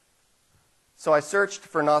 So I searched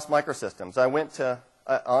for NOS Microsystems. I went to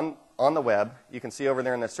on the web. You can see over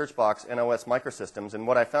there in the search box NOS Microsystems, and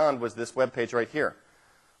what I found was this web page right here,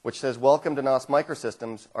 which says, "Welcome to NOS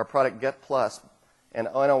Microsystems. Our product Get Plus and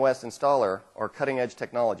NOS installer are cutting-edge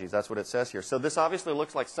technologies." That's what it says here. So this obviously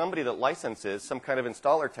looks like somebody that licenses some kind of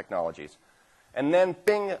installer technologies. And then,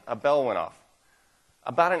 bing, a bell went off.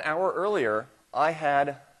 About an hour earlier, I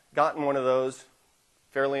had gotten one of those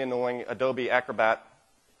fairly annoying Adobe Acrobat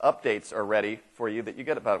updates are ready for you that you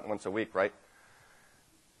get about once a week, right?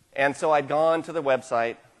 And so I'd gone to the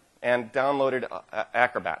website and downloaded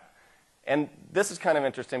Acrobat. And this is kind of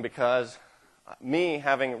interesting because me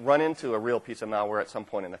having run into a real piece of malware at some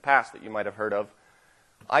point in the past that you might have heard of,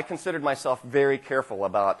 I considered myself very careful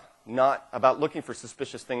about looking for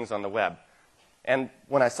suspicious things on the web. And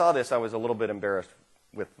when I saw this, I was a little bit embarrassed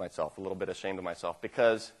with myself, a little bit ashamed of myself,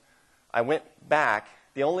 because I went back.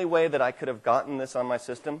 The only way that I could have gotten this on my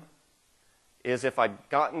system is if I'd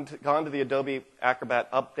gone to the Adobe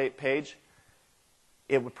Acrobat update page.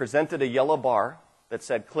 It presented a yellow bar that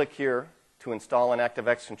said, "Click here to install an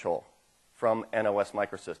ActiveX control from NOS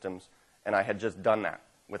Microsystems," and I had just done that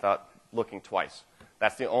without looking twice.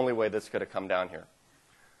 That's the only way this could have come down here.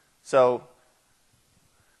 So,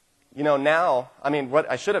 now,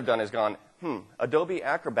 what I should have done is gone, Adobe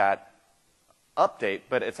Acrobat update,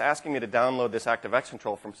 but it's asking me to download this ActiveX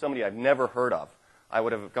control from somebody I've never heard of. I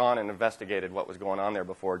would have gone and investigated what was going on there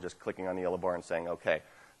before just clicking on the yellow bar and saying, OK.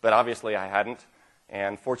 But obviously, I hadn't.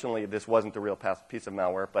 And fortunately, this wasn't a real piece of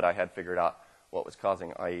malware, but I had figured out what was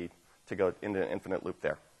causing IE to go into an infinite loop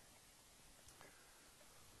there.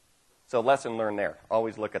 So lesson learned there.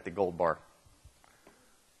 Always look at the gold bar.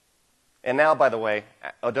 And now, by the way,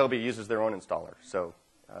 Adobe uses their own installer. So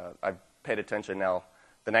I've paid attention now.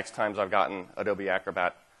 The next times I've gotten Adobe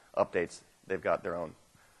Acrobat updates, they've got their own.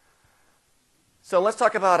 So let's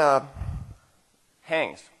talk about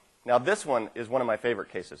hangs. Now, this one is one of my favorite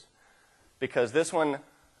cases, because this one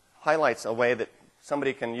highlights a way that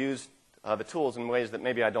somebody can use the tools in ways that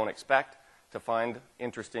maybe I don't expect to find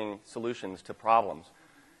interesting solutions to problems,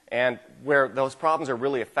 and where those problems are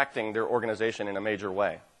really affecting their organization in a major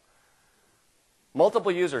way.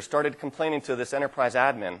 Multiple users started complaining to this enterprise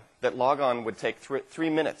admin that logon would take 3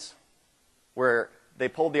 minutes, where they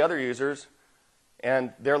pulled the other users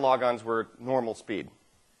and their logons were normal speed.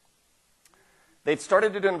 They'd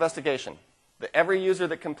started to do an investigation. Every user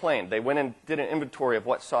that complained, they went and did an inventory of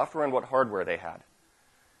what software and what hardware they had.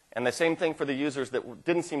 And the same thing for the users that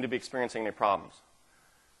didn't seem to be experiencing any problems.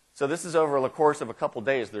 So this is over the course of a couple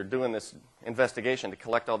days. They're doing this investigation to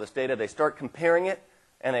collect all this data. They start comparing it,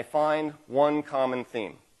 and they find one common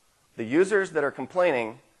theme. The users that are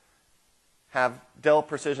complaining have Dell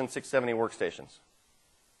Precision 670 workstations.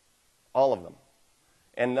 All of them.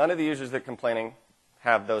 And none of the users that are complaining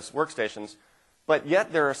have those workstations. But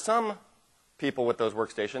yet there are some people with those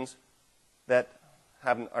workstations that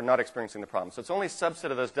are not experiencing the problem. So it's only a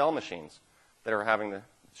subset of those Dell machines that are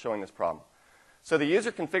showing this problem. So the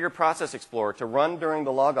user configured Process Explorer to run during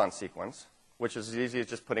the logon sequence, which is as easy as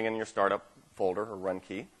just putting in your startup folder or run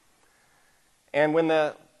key. And when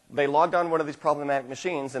they logged on one of these problematic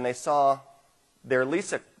machines and they saw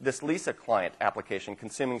this Lisa client application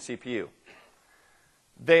consuming CPU,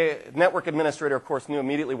 the network administrator, of course, knew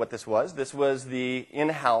immediately what this was. This was the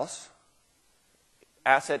in-house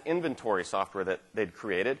asset inventory software that they'd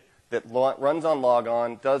created that runs on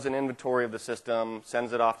logon, does an inventory of the system,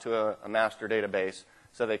 sends it off to a master database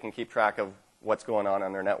so they can keep track of what's going on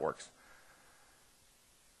their networks.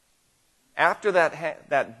 After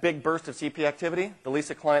that big burst of CPU activity, the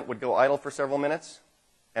Lisa client would go idle for several minutes,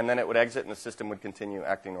 and then it would exit and the system would continue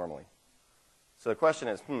acting normally. So the question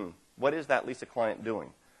is, what is that Lisa client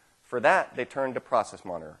doing? For that, they turned to Process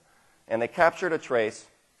Monitor. And they captured a trace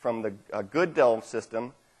from a good Dell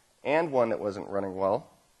system and one that wasn't running well,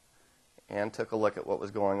 and took a look at what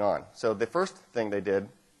was going on. So the first thing they did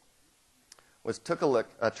was took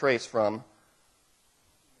a trace from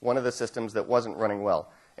one of the systems that wasn't running well.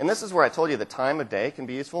 And this is where I told you the time of day can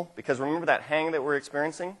be useful, because remember that hang that we're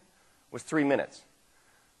experiencing was 3 minutes.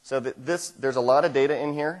 So there's a lot of data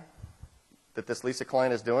in here that this Lisa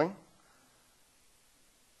client is doing.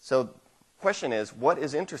 So the question is, what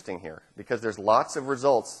is interesting here? Because there's lots of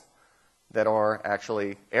results that are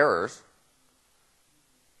actually errors.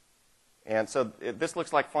 And so this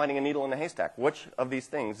looks like finding a needle in a haystack. Which of these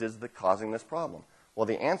things is causing this problem? Well,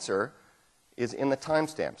 the answer is in the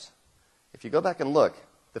timestamps. If you go back and look,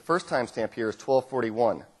 the first timestamp here is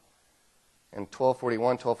 1241. And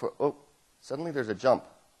 1241, 1240, oh, suddenly there's a jump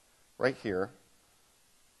right here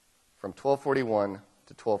from 1241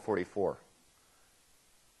 to 1244.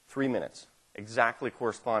 3 minutes, exactly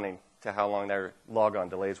corresponding to how long their logon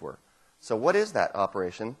delays were. So what is that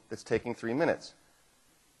operation that's taking 3 minutes?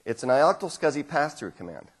 It's an ioctyl SCSI pass-through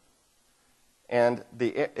command. And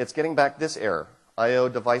it's getting back this error, IO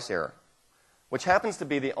device error, which happens to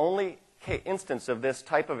be the only instance of this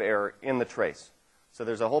type of error in the trace. So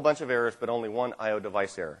there's a whole bunch of errors, but only one IO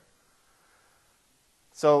device error.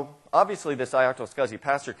 So obviously this ioctyl SCSI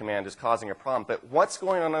pass-through command is causing a problem, but what's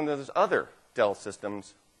going on under those other Dell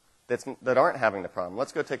systems that aren't having the problem?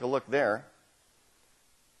 Let's go take a look there.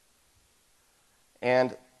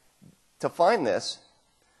 And to find this,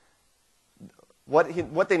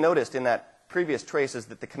 what they noticed in that previous trace is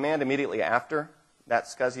that the command immediately after that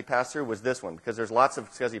SCSI pass-through was this one, because there's lots of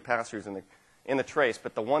SCSI pass-throughs in the trace,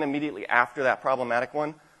 but the one immediately after that problematic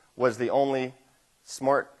one was the only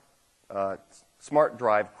smart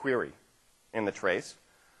drive query in the trace.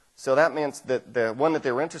 So that means that the one that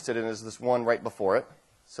they were interested in is this one right before it.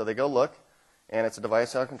 So they go look, and it's a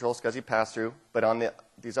device out of control SCSI pass-through, but on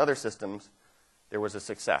these other systems, there was a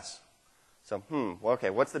success. So, well, okay,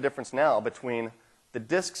 what's the difference now between the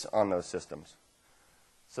disks on those systems?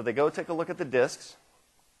 So they go take a look at the disks,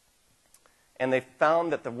 and they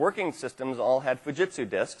found that the working systems all had Fujitsu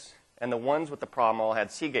disks, and the ones with the problem all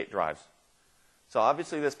had Seagate drives. So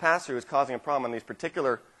obviously this pass-through is causing a problem on these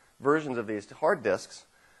particular versions of these hard disks.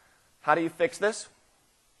 How do you fix this?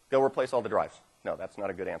 Go replace all the drives. No, that's not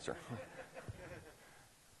a good answer.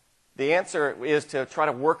 The answer is to try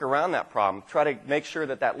to work around that problem, try to make sure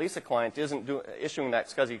that that Lisa client isn't issuing that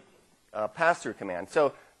SCSI pass-through command.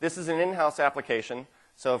 So this is an in-house application.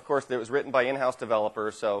 So of course it was written by in-house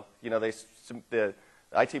developers. So the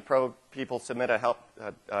IT Pro people submit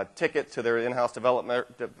a ticket to their in-house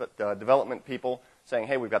development people saying,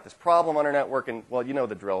 hey, we've got this problem on our network, and well, you know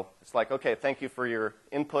the drill. It's like, okay, thank you for your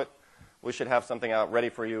input. We should have something out ready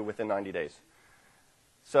for you within 90 days.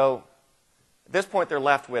 So at this point, they're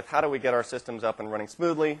left with, how do we get our systems up and running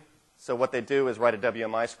smoothly? So what they do is write a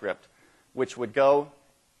WMI script, which would go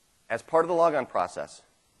as part of the logon process,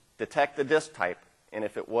 detect the disk type, and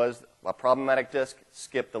if it was a problematic disk,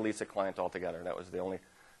 skip the Lisa client altogether. That was the only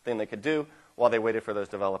thing they could do while they waited for those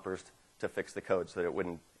developers to fix the code so that it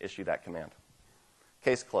wouldn't issue that command.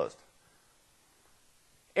 Case closed.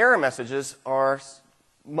 Error messages are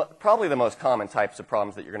probably the most common types of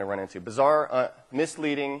problems that you're going to run into. Bizarre,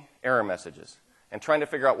 misleading error messages. And trying to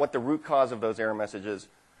figure out what the root cause of those error messages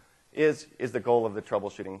is the goal of the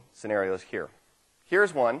troubleshooting scenarios here.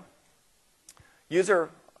 Here's one.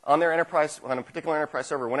 User on their enterprise, on a particular enterprise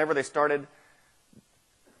server, whenever they started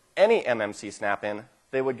any MMC snap-in,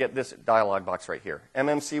 they would get this dialog box right here.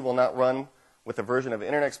 MMC will not run with a version of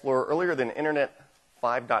Internet Explorer earlier than Internet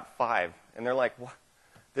 5.5. And they're like, what?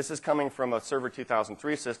 This is coming from a Server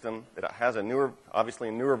 2003 system that has obviously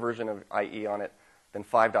a newer version of IE on it than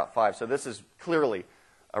 5.5. So this is clearly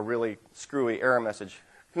a really screwy error message.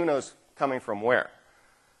 Who knows coming from where?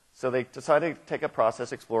 So they decided to take a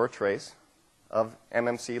Process Explorer trace of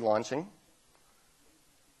MMC launching.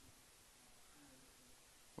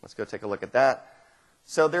 Let's go take a look at that.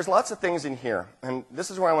 So there's lots of things in here. And this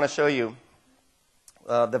is where I want to show you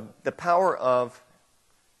the power of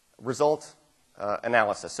result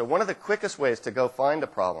analysis. So one of the quickest ways to go find a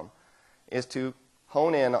problem is to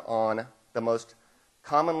hone in on the most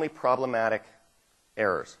commonly problematic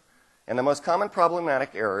errors. And the most common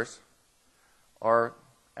problematic errors are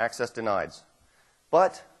access denieds.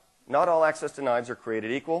 But not all access denieds are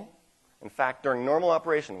created equal. In fact, during normal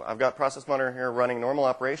operation, I've got Process Monitor here running normal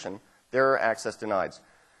operation, there are access denieds.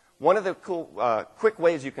 One of the cool, quick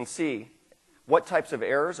ways you can see what types of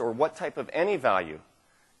errors or what type of any value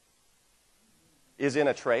is in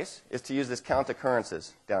a trace is to use this count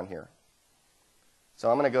occurrences down here.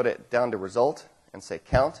 So I'm going to go down to result and say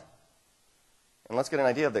count And let's get an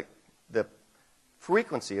idea of the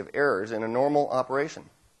frequency of errors in a normal operation,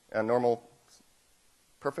 a normal,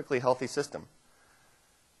 perfectly healthy system.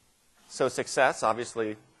 So success, obviously,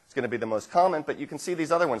 is going to be the most common, but you can see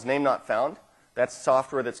these other ones. Name not found. That's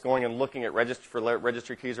software that's going and looking at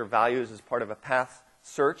registry keys or values as part of a path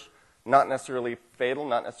search. Not necessarily fatal,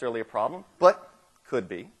 not necessarily a problem, but could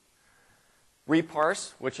be.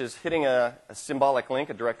 Reparse, which is hitting a symbolic link,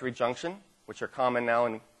 a directory junction, which are common now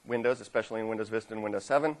in Windows, especially in Windows Vista and Windows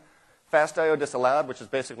 7. Fast I/O disallowed, which is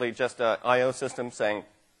basically just an I/O system saying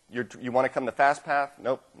you want to come the fast path.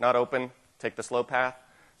 Nope, not open. Take the slow path.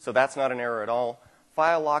 So that's not an error at all.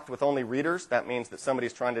 File locked with only readers. That means that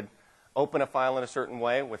somebody's trying to open a file in a certain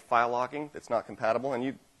way with file locking that's not compatible. And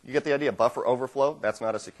you get the idea. Buffer overflow, that's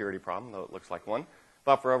not a security problem, though it looks like one.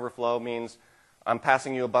 Buffer overflow means I'm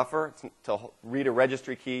passing you a buffer to read a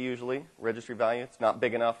registry key usually, registry value. It's not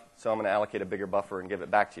big enough, so I'm going to allocate a bigger buffer and give it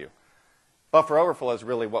back to you. Buffer overflow is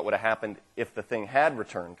really what would have happened if the thing had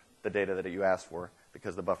returned the data that you asked for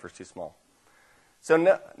because the buffer's too small. So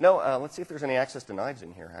let's see if there's any access denieds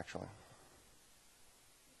in here, actually.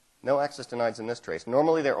 No access denieds in this trace.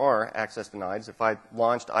 Normally there are access denieds. If I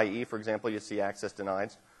launched IE, for example, you see access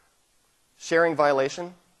denieds. Sharing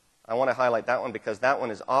violation, I want to highlight that one because that one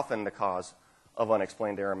is often the cause of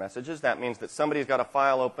unexplained error messages. That means that somebody's got a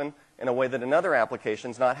file open in a way that another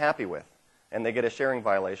application's not happy with, and they get a sharing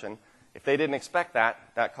violation. If they didn't expect that,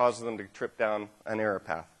 that causes them to trip down an error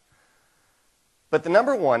path. But the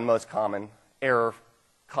number one most common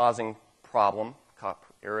error-causing problem,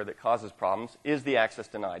 error that causes problems, is the access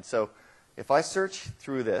denied. So if I search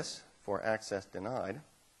through this for access denied,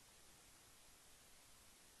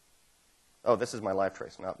 oh, this is my live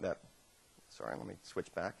trace, not that. Sorry, let me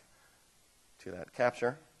switch back to that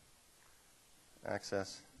capture.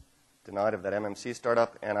 Access denied of that MMC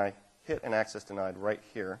startup, and I hit an access denied right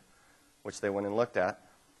here, which they went and looked at.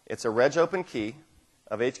 It's a reg open key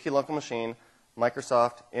of HKey local machine,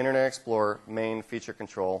 Microsoft, Internet Explorer, main feature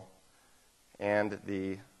control, and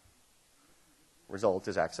the result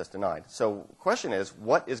is access denied. So the question is,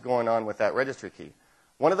 what is going on with that registry key?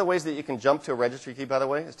 One of the ways that you can jump to a registry key, by the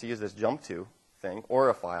way, is to use this jump to thing or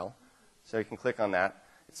a file. So you can click on that.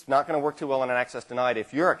 It's not going to work too well on an access denied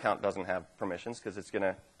if your account doesn't have permissions because it's going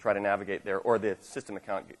to try to navigate there, or the system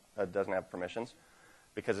account doesn't have permissions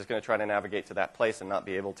because it's going to try to navigate to that place and not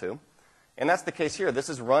be able to. And that's the case here. This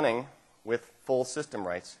is running with full system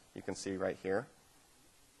rights. You can see right here.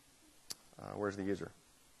 Where's the user?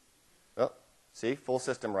 Oh, see, full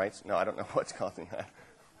system rights. No, I don't know what's causing that.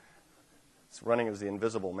 It's running as the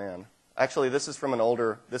invisible man. Actually, this is from an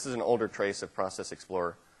older trace of Process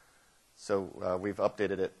Explorer. So we've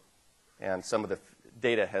updated it, and some of the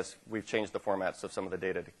data we've changed the formats of some of the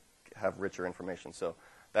data to have richer information. So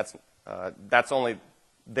that's only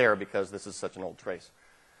there because this is such an old trace.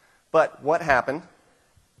 But what happened?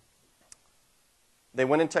 They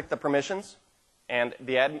went and checked the permissions, and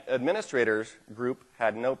the administrators group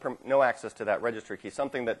had no access to that registry key,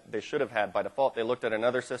 something that they should have had by default. They looked at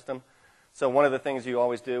another system. So one of the things you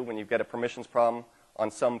always do when you get a permissions problem on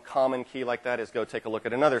some common key like that is go take a look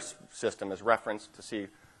at another system as reference to see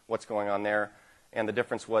what's going on there. And the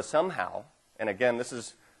difference was somehow, and again, this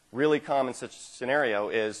is really common such scenario,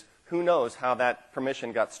 is who knows how that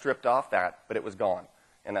permission got stripped off that, but it was gone.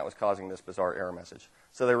 And that was causing this bizarre error message.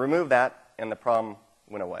 So they removed that, and the problem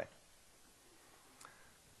went away.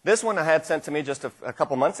 This one I had sent to me just a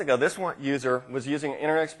couple months ago. This one user was using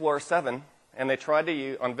Internet Explorer 7, and they tried to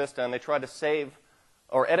use, on Vista, and they tried to save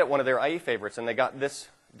or edit one of their IE favorites, and they got this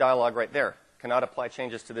dialog right there. Cannot apply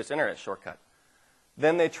changes to this internet shortcut.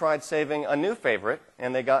 Then they tried saving a new favorite,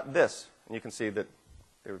 and they got this. And you can see that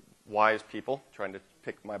they're wise people trying to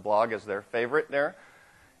pick my blog as their favorite there.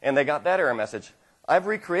 And they got that error message. I've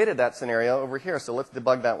recreated that scenario over here, so let's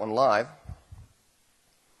debug that one live.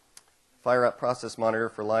 Fire up Process Monitor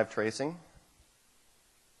for live tracing.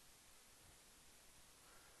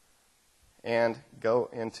 And go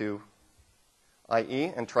into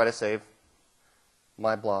IE and try to save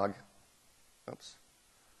my blog. Oops.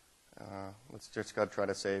 Let's just go try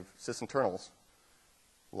to save Sysinternals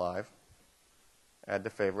live. Add to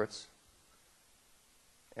favorites.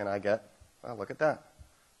 And I get, oh, look at that.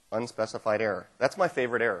 Unspecified error. That's my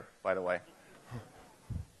favorite error, by the way.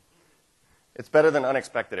 It's better than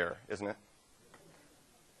unexpected error, isn't it?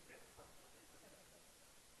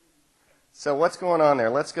 So what's going on there?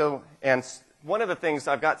 Let's go. And one of the things,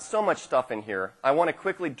 I've got so much stuff in here, I want to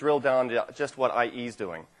quickly drill down to just what IE is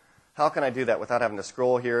doing. How can I do that without having to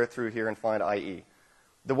scroll here, through here, and find IE?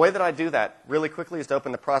 The way that I do that really quickly is to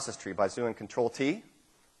open the process tree by doing Control-T.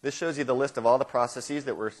 This shows you the list of all the processes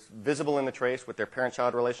that were visible in the trace with their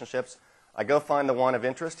parent-child relationships. I go find the one of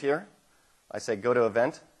interest here. I say go to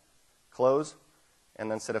event, close, and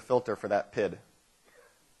then set a filter for that PID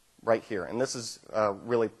right here. And this is a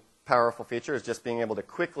really powerful feature, is just being able to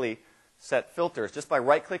quickly set filters just by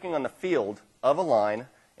right-clicking on the field of a line,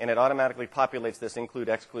 and it automatically populates this include,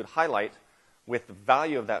 exclude, highlight with the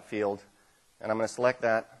value of that field. And I'm going to select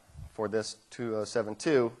that for this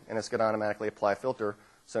 2072, and it's going to automatically apply a filter.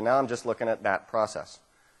 So now I'm just looking at that process.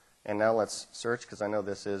 And now let's search, because I know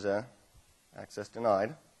this is access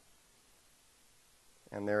denied.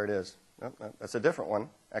 And there it is. Oh, that's a different one.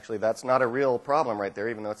 Actually, that's not a real problem right there,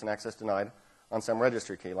 even though it's an access denied on some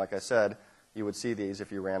registry key. Like I said, you would see these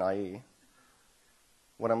if you ran IE.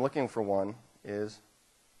 What I'm looking for one is,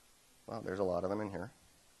 well, there's a lot of them in here.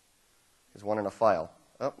 There's one in a file.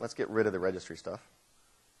 Oh, let's get rid of the registry stuff.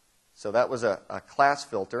 So that was a class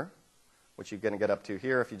filter, which you're going to get up to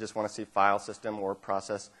here. If you just want to see file system or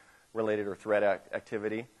process-related or thread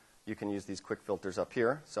activity, you can use these quick filters up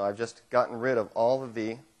here. So I've just gotten rid of all of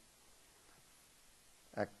the,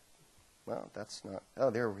 well, that's not,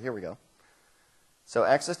 oh, here we go. So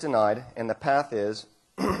access denied, and the path is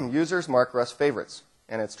users mark Rust favorites,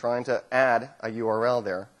 and it's trying to add a URL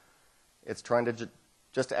there. It's trying to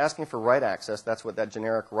just asking for write access. That's what that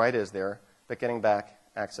generic write is there, but getting back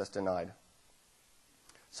access denied.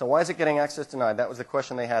 So why is it getting access denied? That was the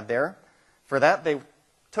question they had there. For that, they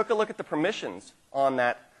took a look at the permissions on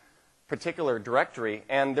that particular directory,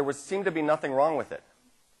 and there seemed to be nothing wrong with it.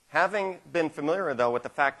 Having been familiar, though, with the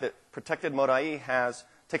fact that protected mode IE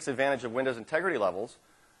takes advantage of Windows integrity levels,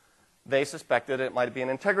 they suspected it might be an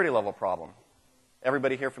integrity level problem.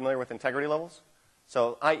 Everybody here familiar with integrity levels?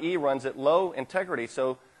 So IE runs at low integrity,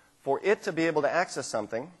 so for it to be able to access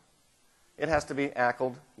something, it has to be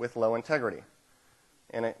ACLed with low integrity.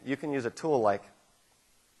 And you can use a tool like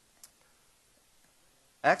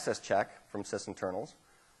access check from Sysinternals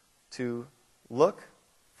to look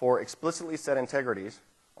for explicitly set integrities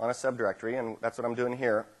on a subdirectory, and that's what I'm doing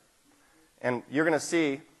here. And you're going to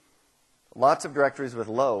see lots of directories with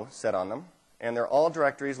low set on them, and they're all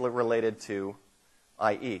directories related to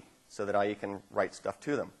IE, so that IE can write stuff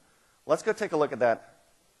to them. Let's go take a look at that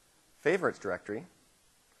favorites directory,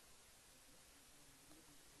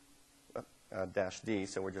 -D,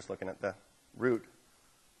 so we're just looking at the root.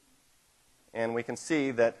 And we can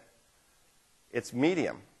see that it's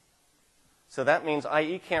medium. So that means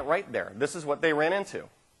IE can't write there. This is what they ran into.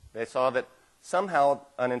 They saw that somehow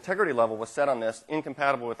an integrity level was set on this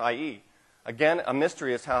incompatible with IE. Again, a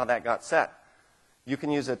mystery is how that got set. You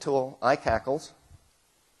can use a tool, iCackles,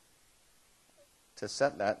 to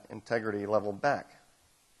set that integrity level back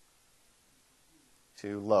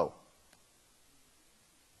to low.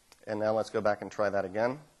 And now let's go back and try that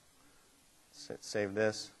again. Save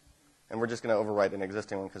this. And we're just going to overwrite an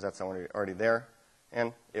existing one because that's already there.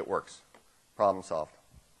 And it works. Problem solved.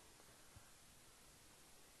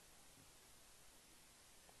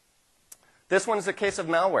 This one is a case of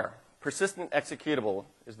malware. Persistent executable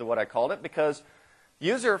is what I called it, because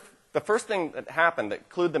the first thing that happened that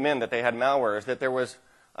clued them in that they had malware is that there was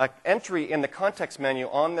an entry in the context menu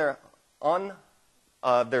on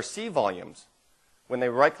their C volumes. When they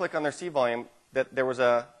right-click on their C volume, that there was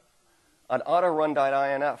an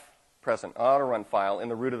autorun.inf present, an autorun file in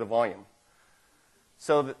the root of the volume.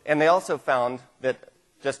 So, and they also found that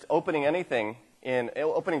just opening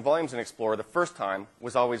volumes in Explorer the first time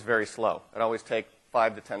was always very slow. It always take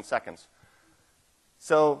 5 to 10 seconds.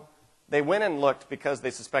 So they went and looked, because they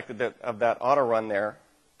suspected of that autorun there.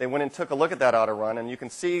 They went and took a look at that autorun, and you can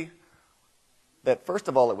see that, first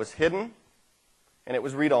of all, it was hidden, and it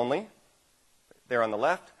was read-only there on the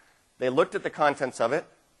left. They looked at the contents of it,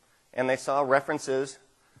 and they saw references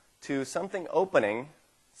to something opening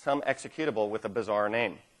some executable with a bizarre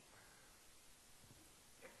name.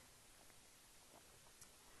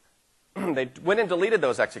 They went and deleted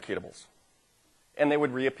those executables, and they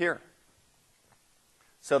would reappear.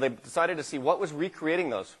 So they decided to see what was recreating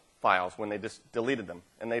those files when they just deleted them,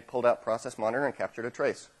 and they pulled out Process Monitor and captured a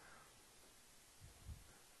trace.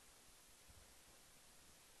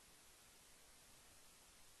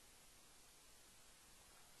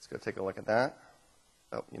 Let's go take a look at that.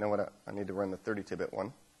 Oh, you know what? I need to run the 32-bit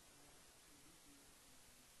one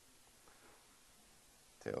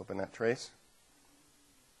to open that trace.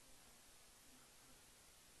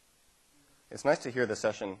 It's nice to hear the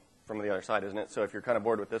session from the other side, isn't it? So if you're kind of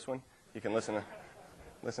bored with this one, you can listen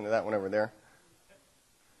to that one over there.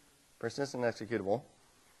 Persistent executable.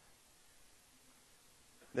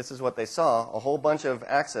 This is what they saw, a whole bunch of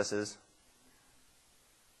accesses.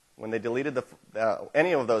 When they deleted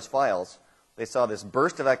any of those files, they saw this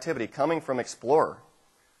burst of activity coming from Explorer.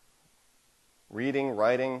 Reading,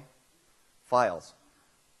 writing, files.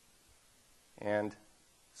 And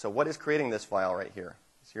so what is creating this file right here?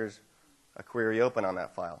 So here's a query open on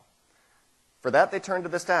that file. For that, they turn to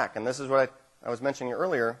the stack. And this is what I was mentioning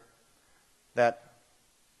earlier, that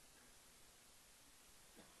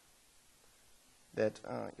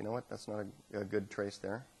you know what, that's not a good trace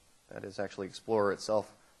there. That is actually Explorer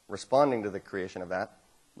itself responding to the creation of that.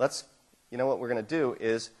 You know what we're going to do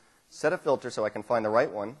is set a filter so I can find the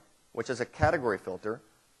right one, which is a category filter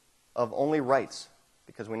of only writes,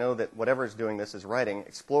 because we know that whatever is doing this is writing.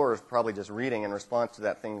 Explorer is probably just reading in response to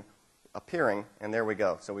that thing appearing, and there we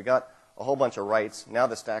go. So we got a whole bunch of writes. Now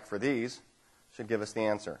the stack for these should give us the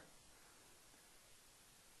answer.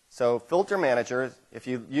 So filter manager, if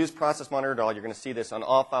you use process monitor at all, you're going to see this on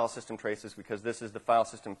all file system traces, because this is the file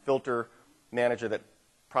system filter manager that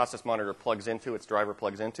process monitor plugs into, its driver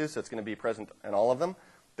plugs into, so it's going to be present in all of them.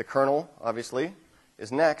 The kernel, obviously,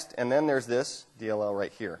 is next, and then there's this DLL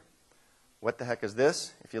right here. What the heck is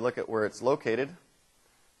this? If you look at where it's located,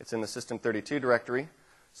 it's in the system32 directory.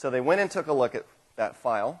 So they went and took a look at that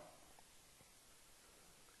file.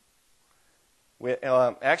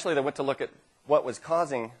 Actually, they went to look at what was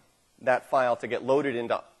causing that file to get loaded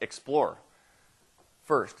into Explorer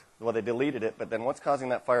first. Well, they deleted it, but then what's causing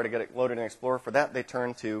that file to get loaded in Explorer? For that, they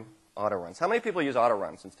turned to autoruns. How many people use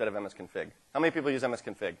autoruns instead of msconfig? How many people use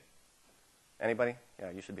msconfig? Anybody? Yeah,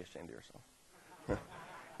 you should be ashamed of yourself.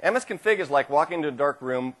 msconfig is like walking into a dark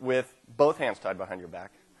room with both hands tied behind your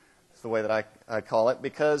back. That's the way that I call it,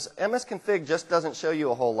 because msconfig just doesn't show you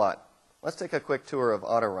a whole lot. Let's take a quick tour of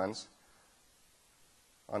autoruns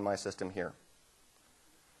on my system here.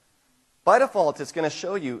 By default, it's going to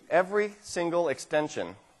show you every single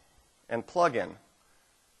extension and plugin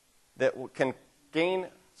that can gain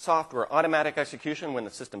software automatic execution when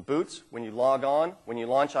the system boots, when you log on, when you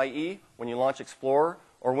launch IE, when you launch Explorer,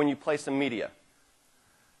 or when you play some media.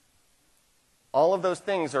 All of those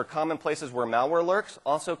things are common places where malware lurks,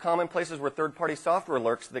 also common places where third-party software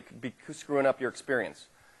lurks that could be screwing up your experience.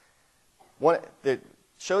 It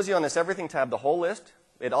shows you on this Everything tab the whole list.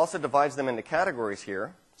 It also divides them into categories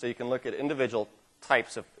here, so you can look at individual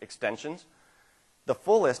types of extensions. The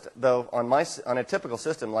full list, though, on a typical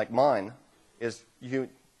system like mine, is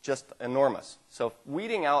just enormous. So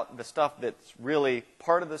weeding out the stuff that's really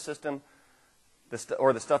part of the system,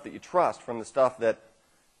 or the stuff that you trust from the stuff that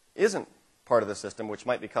isn't part of the system, which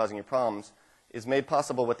might be causing you problems, is made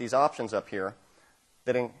possible with these options up here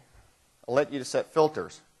that let you to set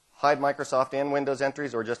filters. Hide Microsoft and Windows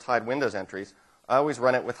entries, or just hide Windows entries. I always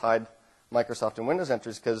run it with hide Microsoft and Windows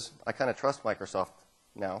entries because I kind of trust Microsoft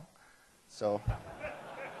now. So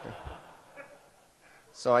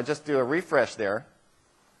I just do a refresh there,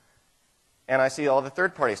 and I see all the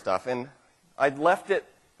third-party stuff. And I left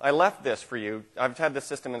this for you. I've had this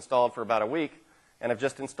system installed for about a week, and I've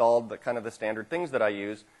just installed the standard things that I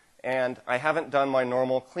use. And I haven't done my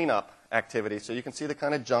normal cleanup activity, so you can see the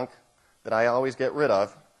kind of junk that I always get rid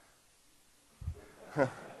of.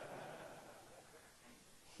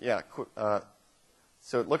 Yeah,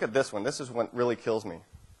 so look at this one. This is what really kills me.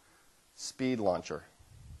 Speed launcher.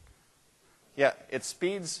 Yeah, it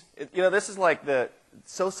speeds. This is like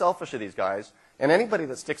so selfish of these guys, and anybody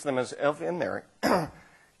that sticks them in there,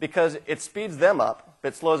 because it speeds them up,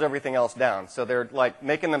 but slows everything else down. So they're like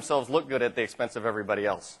making themselves look good at the expense of everybody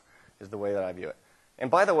else, is the way that I view it. And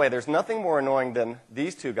by the way, there's nothing more annoying than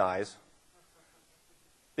these two guys,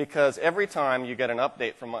 because every time you get an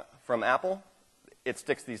update from Apple, it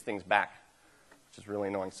sticks these things back, which is really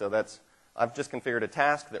annoying. So I've just configured a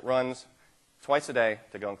task that runs twice a day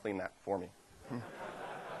to go and clean that for me.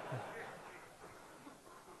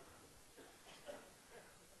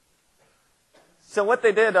 So what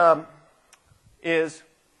they did is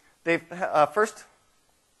they first,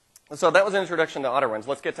 so that was an introduction to autoruns.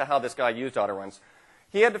 Let's get to how this guy used autoruns.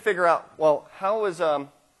 He had to figure out, well,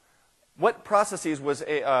 what processes was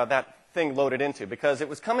that thing loaded into, because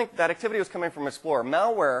that activity was coming from Explorer.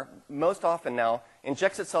 Malware, most often now,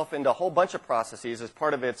 injects itself into a whole bunch of processes as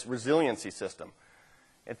part of its resiliency system.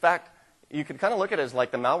 In fact, you can kind of look at it as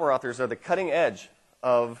like the malware authors are the cutting edge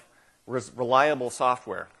of reliable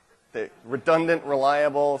software. The redundant,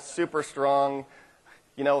 reliable, super strong.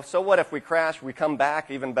 So what if we crash, we come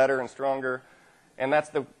back even better and stronger? And that's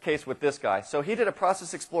the case with this guy. So he did a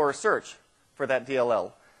Process Explorer search for that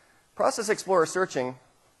DLL. Process Explorer searching,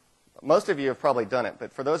 most of you have probably done it,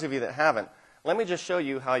 but for those of you that haven't, let me just show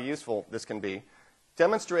you how useful this can be,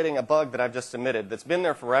 demonstrating a bug that I've just submitted that's been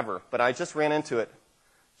there forever, but I just ran into it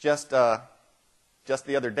just the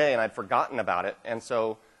other day, and I'd forgotten about it. And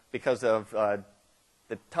so because of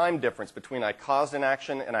the time difference between I caused an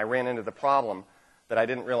action and I ran into the problem, that I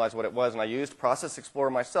didn't realize what it was, and I used Process Explorer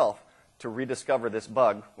myself to rediscover this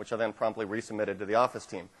bug, which I then promptly resubmitted to the Office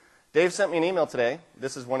team. Dave sent me an email today.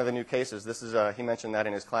 This is one of the new cases. This is he mentioned that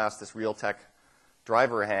in his class, this Realtek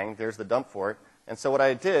driver hang. There's the dump for it. And so what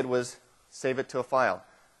I did was save it to a file.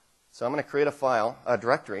 So I'm going to create a file, a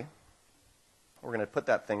directory. We're going to put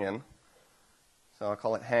that thing in. So I'll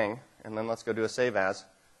call it hang, and then let's go do a save as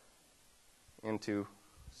into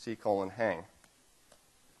C:hang.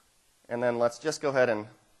 And then let's just go ahead and,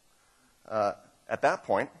 at that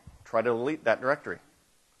point, try to delete that directory.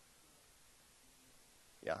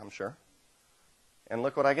 Yeah, I'm sure. And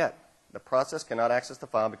look what I get. The process cannot access the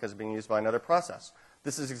file because it's being used by another process.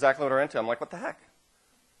 This is exactly what I ran into. I'm like, what the heck?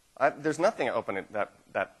 There's nothing open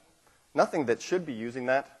nothing that should be using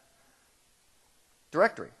that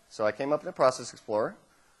directory. So I came up in the Process Explorer.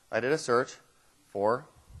 I did a search for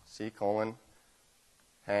C:hang.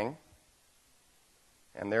 And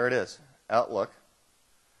there it is. Outlook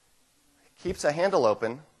keeps a handle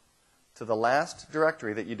open to the last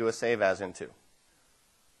directory that you do a save as into.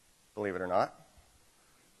 Believe it or not.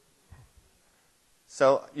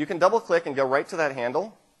 So you can double click and go right to that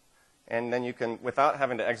handle, and then you can, without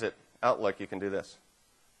having to exit Outlook, you can do this.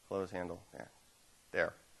 Close handle.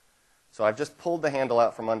 There. So I've just pulled the handle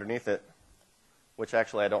out from underneath it, which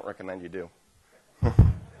actually I don't recommend you do.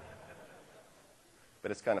 But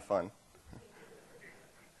it's kind of fun.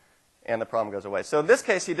 And the problem goes away. So in this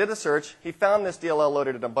case, he did a search. He found this DLL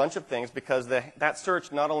loaded in a bunch of things because that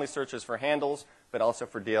search not only searches for handles, but also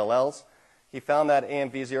for DLLs. He found that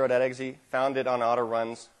amv0.exe, found it on auto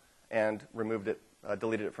runs, and removed it,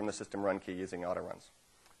 deleted it from the system run key using auto runs.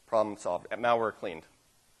 Problem solved. Malware cleaned.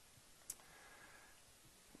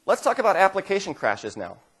 Let's talk about application crashes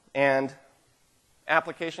now. And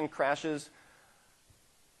application crashes,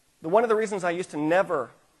 one of the reasons I used to never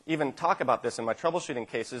even talk about this in my troubleshooting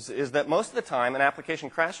cases is that most of the time an application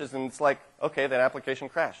crashes and it's like, okay, that application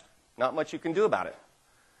crashed. Not much you can do about it.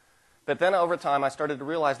 But then over time I started to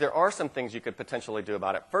realize there are some things you could potentially do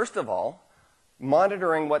about it. First of all,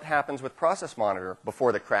 monitoring what happens with Process Monitor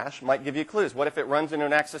before the crash might give you clues. What if it runs into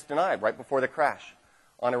an access denied right before the crash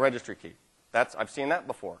on a registry key? I've seen that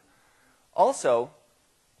before. Also,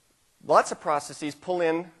 lots of processes pull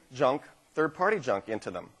in junk, third-party junk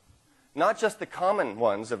into them. Not just the common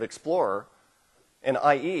ones of Explorer and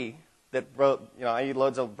IE that IE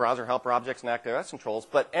loads of browser helper objects and ActiveOS controls,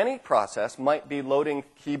 but any process might be loading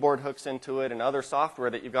keyboard hooks into it and other software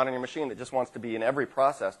that you've got on your machine that just wants to be in every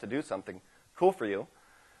process to do something cool for you.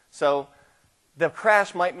 So the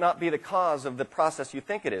crash might not be the cause of the process you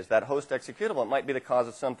think it is. That host executable, it might be the cause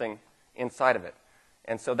of something inside of it.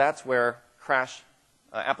 And so that's where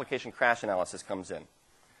application crash analysis comes in.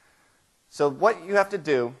 So what you have to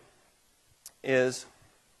do is,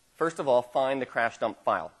 first of all, find the crash dump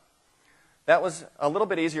file. That was a little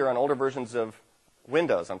bit easier on older versions of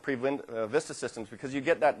Windows, on pre-Vista systems, because you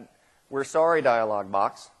get that "We're sorry" dialog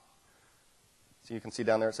box. So you can see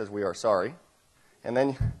down there it says "We are sorry." And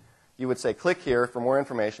then you would say, click here for more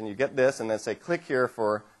information. You get this, and then say, click here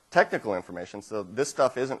for technical information. So this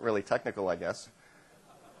stuff isn't really technical, I guess.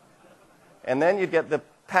 And then you'd get the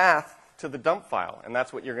path to the dump file, and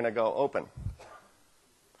that's what you're going to go open.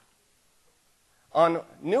 On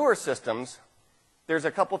newer systems, there's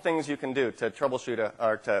a couple things you can do to troubleshoot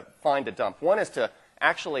or to find a dump. One is to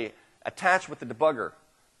actually attach with the debugger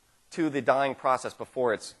to the dying process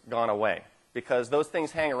before it's gone away, because those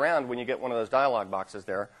things hang around when you get one of those dialog boxes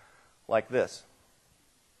there, like this.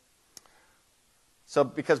 So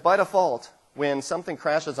because by default, when something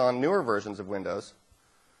crashes on newer versions of Windows,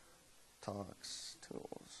 Talks,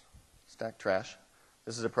 Tools, Stack Trash,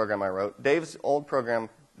 this is a program I wrote. Dave's old program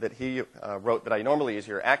that he wrote that I normally use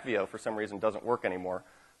here, Acvio, for some reason doesn't work anymore.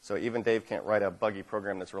 So even Dave can't write a buggy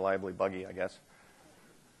program that's reliably buggy, I guess.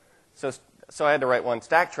 So I had to write one,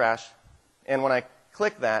 Stack Trash. And when I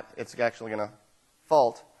click that, it's actually going to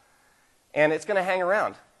fault. And it's going to hang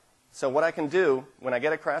around. So what I can do when I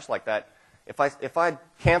get a crash like that, if I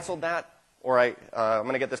canceled that, or I'm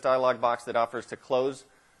going to get this dialog box that offers to close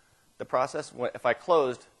the process. If I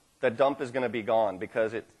closed, the dump is going to be gone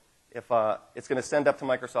because it's going to send up to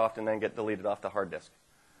Microsoft and then get deleted off the hard disk.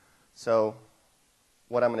 So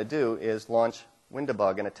what I'm going to do is launch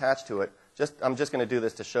WinDebug and attach to it. I'm just going to do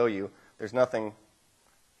this to show you. There's nothing,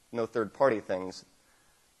 no third-party things.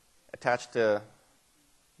 Attach to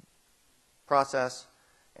process,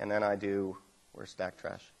 and then I do, where's Stack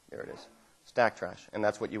Trash? There it is. Stack Trash, and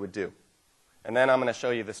that's what you would do. And then I'm going to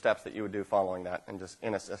show you the steps that you would do following that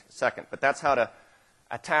in a second. But that's how to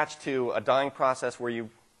attach to a dying process where you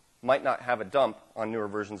might not have a dump on newer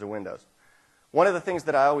versions of Windows. One of the things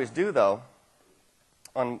that I always do, though,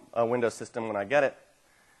 on a Windows system when I get it,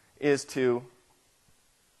 is to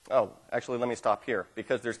Oh, actually, let me stop here,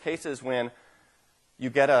 because there's cases when you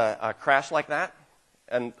get a crash like that,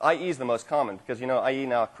 and IE is the most common, because IE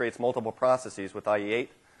now creates multiple processes with IE8.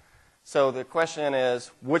 So the question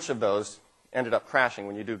is, which of those ended up crashing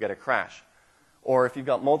when you do get a crash? Or if you've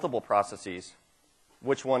got multiple processes,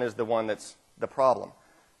 which one is the one that's the problem?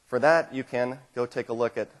 For that, you can go take a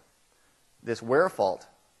look at this where fault,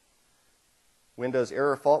 Windows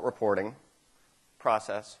error fault reporting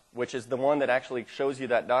process, which is the one that actually shows you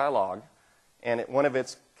that dialog. And one of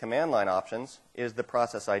its command line options is the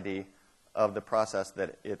process ID of the process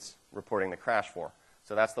that it's reporting the crash for.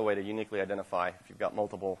 So that's the way to uniquely identify, if you've got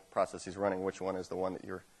multiple processes running, which one is the one that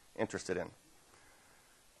you're interested in.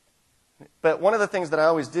 But one of the things that I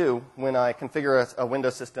always do when I configure a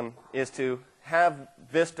Windows system is to have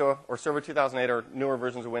Vista or Server 2008 or newer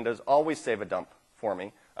versions of Windows always save a dump for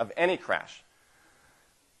me of any crash.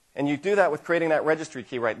 And you do that with creating that registry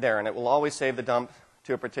key right there, and it will always save the dump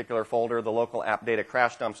to a particular folder, the local app data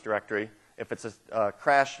crash dumps directory. If it's a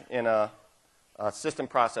crash in a system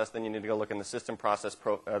process, then you need to go look in the system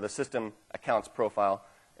the system accounts profile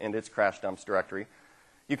and its crash dumps directory.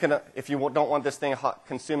 You can, if you don't want this thing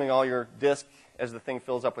consuming all your disk as the thing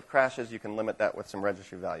fills up with crashes, you can limit that with some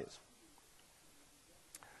registry values.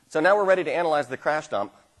 So now we're ready to analyze the crash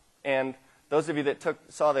dump. And those of you that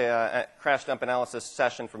saw the crash dump analysis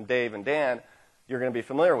session from Dave and Dan, you're going to be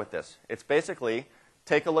familiar with this. It's basically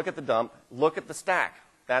take a look at the dump, look at the stack.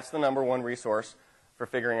 That's the number one resource for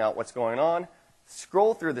figuring out what's going on.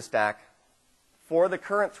 Scroll through the stack for the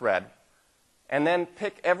current thread, and then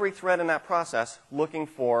pick every thread in that process looking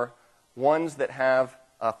for ones that have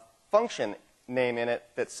a function name in it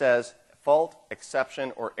that says fault,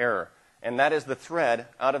 exception, or error. And that is the thread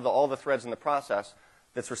out of all the threads in the process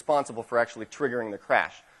that's responsible for actually triggering the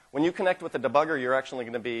crash. When you connect with the debugger, you're actually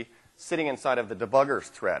going to be sitting inside of the debugger's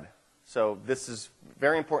thread. So this is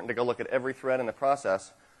very important to go look at every thread in the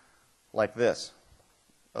process like this.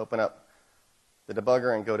 Open up the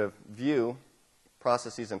debugger and go to View,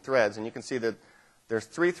 Processes and Threads, and you can see that there's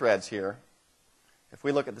 3 threads here. If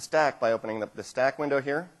we look at the stack by opening up the stack window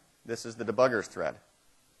here, this is the debugger's thread.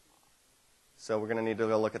 So we're going to need to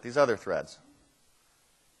go look at these other threads.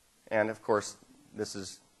 And of course, this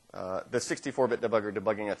is the 64-bit debugger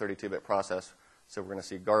debugging a 32-bit process, so we're going to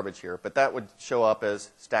see garbage here. But that would show up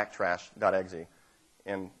as stacktrash.exe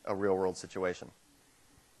in a real-world situation.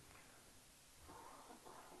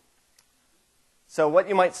 So what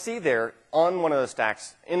you might see there on one of those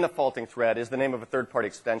stacks in the faulting thread is the name of a third-party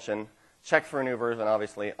extension. Check for a new version,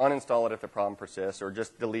 obviously. Uninstall it if the problem persists, or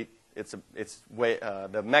just delete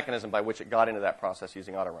the mechanism by which it got into that process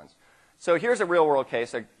using autoruns. So here's a real-world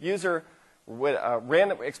case. A user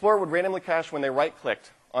Explorer would randomly crash when they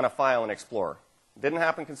right-clicked on a file in Explorer. It didn't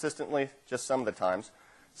happen consistently, just some of the times.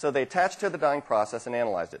 So they attached to the dying process and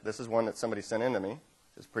analyzed it. This is one that somebody sent in to me,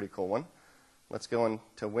 which is a pretty cool one. Let's go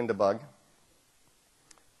into WinDebug,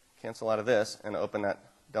 cancel out of this, and open that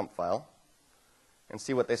dump file and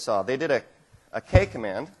see what they saw. They did a K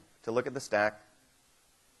command to look at the stack,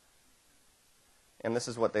 and this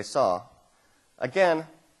is what they saw. Again,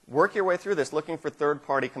 work your way through this looking for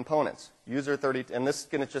third-party components. User 30, and this is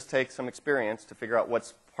going to just take some experience to figure out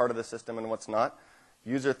what's part of the system and what's not.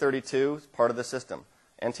 User 32 is part of the system.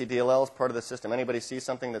 NTDLL is part of the system. Anybody see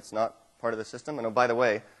something that's not part of the system? And oh, by the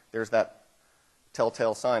way, there's that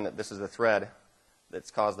telltale sign that this is the thread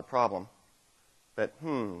that's caused the problem. But,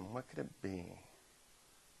 what could it be?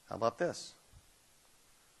 How about this?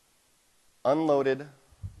 Unloaded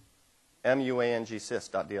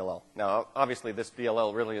muangsys.dll. Now, obviously, this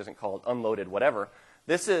DLL really isn't called unloaded whatever.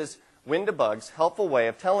 This is WinDebug's helpful way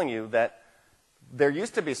of telling you that there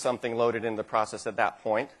used to be something loaded in the process at that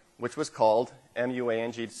point, which was called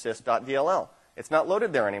muangsys.dll. It's not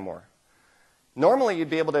loaded there anymore. Normally, you'd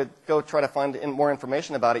be able to go try to find more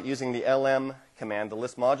information about it using the lm command, the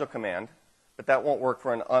list module command, but that won't work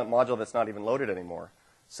for a module that's not even loaded anymore.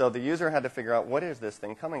 So the user had to figure out, what is this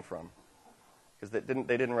thing coming from? Because they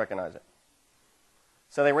didn't recognize it.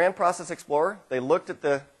 So they ran Process Explorer. They looked at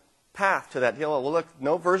the path to that DLL. Well, look,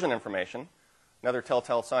 no version information, another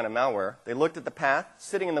telltale sign of malware. They looked at the path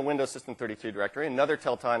sitting in the Windows System 32 directory, another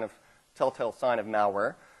telltale sign of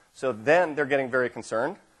malware. So then they're getting very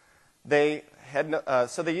concerned.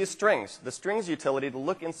 So they used strings, the strings utility, to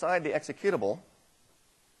look inside the executable.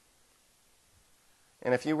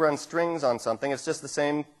 And if you run strings on something, it's just the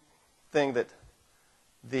same thing that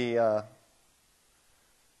the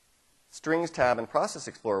Strings tab in Process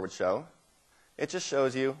Explorer would show. It just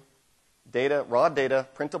shows you data, raw data,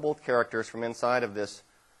 printable characters from inside of this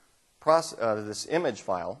image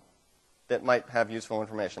file that might have useful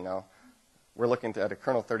information. Now, we're looking at a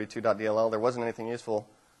kernel32.dll. There wasn't anything useful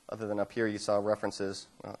other than up here you saw references,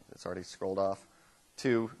 well, it's already scrolled off,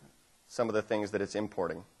 to some of the things that it's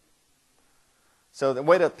importing. So the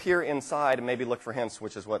way to peer inside and maybe look for hints,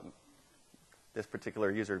 which is what this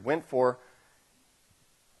particular user went for.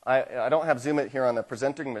 I don't have zoom it here on the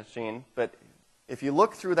presenting machine, but if you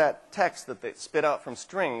look through that text that they spit out from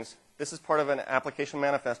strings, this is part of an application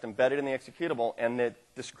manifest embedded in the executable, and the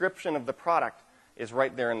description of the product is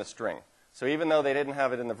right there in the string. So even though they didn't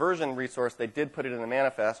have it in the version resource, they did put it in the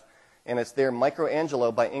manifest, and it's there,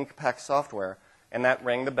 Microangelo by Inkpack Software, and that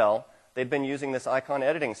rang the bell. They'd been using this icon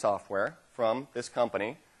editing software from this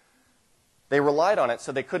company. They relied on it,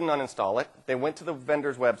 so they couldn't uninstall it. They went to the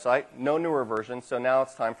vendor's website, no newer version, so now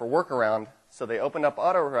it's time for workaround. So they opened up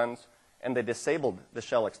auto runs, and they disabled the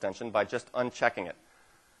shell extension by just unchecking it.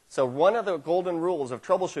 So one of the golden rules of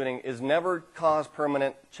troubleshooting is never cause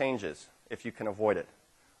permanent changes if you can avoid it.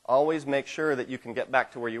 Always make sure that you can get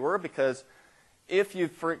back to where you were, because if you,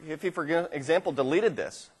 for example, deleted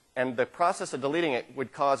this, and the process of deleting it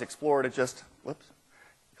would cause Explorer to just, here,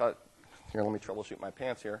 let me troubleshoot my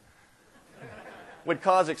pants here, would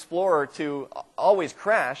cause Explorer to always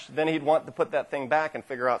crash, then he'd want to put that thing back and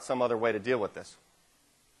figure out some other way to deal with this.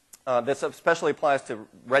 This especially applies to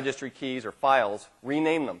registry keys or files.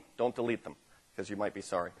 Rename them. Don't delete them, because you might be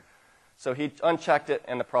sorry. So he unchecked it,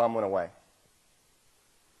 and the problem went away.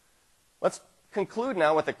 Let's conclude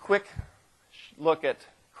now with a quick look at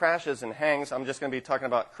crashes and hangs. I'm just going to be talking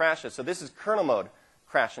about crashes. So this is kernel mode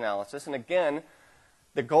crash analysis. And again,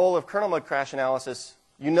 the goal of kernel mode crash analysis,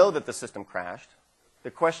 you know that the system crashed.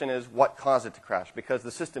 The question is, what caused it to crash? Because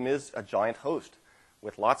the system is a giant host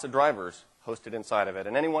with lots of drivers hosted inside of it.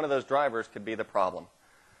 And any one of those drivers could be the problem.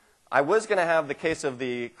 I was going to have the case of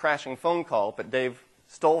the crashing phone call, but Dave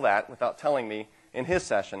stole that without telling me in his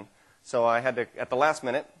session. So I had to, at the last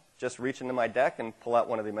minute, just reach into my deck and pull out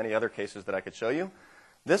one of the many other cases that I could show you.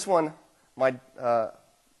 This one, my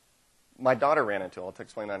daughter ran into. I'll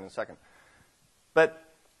explain that in a second. But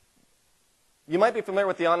you might be familiar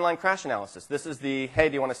with the online crash analysis. This is the, hey,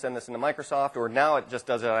 do you want to send this into Microsoft? Or now it just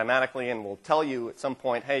does it automatically and will tell you at some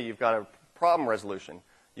point, hey, you've got a problem resolution.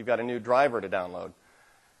 You've got a new driver to download.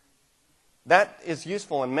 That is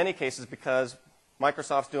useful in many cases because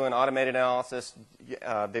Microsoft's doing automated analysis.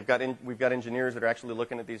 We've got engineers that are actually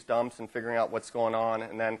looking at these dumps and figuring out what's going on,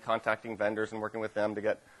 and then contacting vendors and working with them to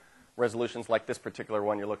get resolutions like this particular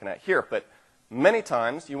one you're looking at here. But many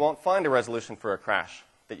times you won't find a resolution for a crash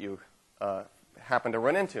that you happen to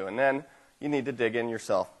run into, and then you need to dig in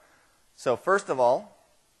yourself. So first of all,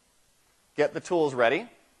 get the tools ready.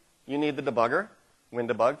 You need the debugger,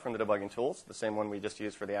 WinDebug from the debugging tools, the same one we just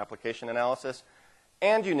used for the application analysis.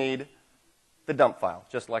 And you need the dump file,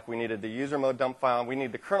 just like we needed the user mode dump file. We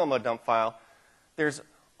need the kernel mode dump file. There's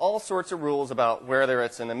all sorts of rules about whether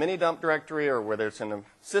it's in the mini dump directory or whether it's in the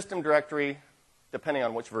system directory, depending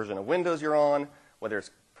on which version of Windows you're on, whether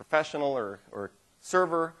it's professional or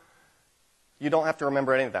server. You don't have to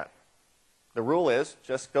remember any of that. The rule is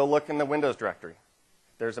just go look in the Windows directory.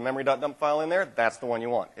 If there's a memory.dump file in there, that's the one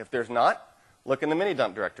you want. If there's not, look in the mini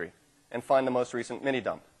dump directory and find the most recent mini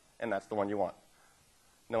dump, and that's the one you want.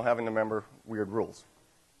 No having to remember weird rules.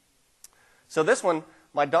 So this one,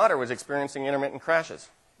 my daughter was experiencing intermittent crashes.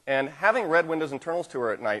 And having read Windows Internals to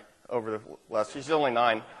her at night over the last, she's only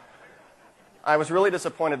 9, I was really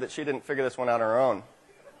disappointed that she didn't figure this one out on her own.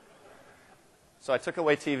 So I took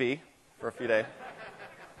away TV for a few days,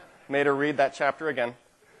 made her read that chapter again,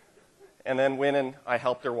 and then went and I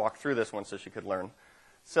helped her walk through this one so she could learn.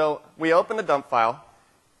 So we opened the dump file.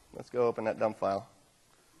 Let's go open that dump file.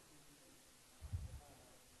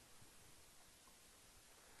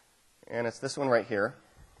 And it's this one right here.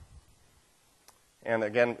 And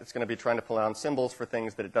again, it's going to be trying to pull down symbols for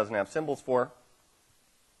things that it doesn't have symbols for.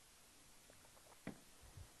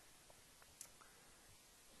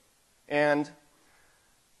 And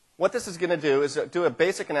what this is going to do is do a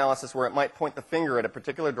basic analysis where it might point the finger at a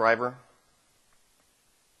particular driver.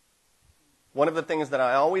 One of the things that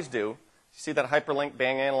I always do, you see that hyperlink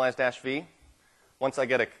bang analyze -v? Once I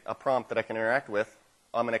get a prompt that I can interact with,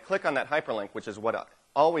 I'm going to click on that hyperlink, which is what I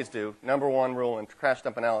always do. Number one rule in crash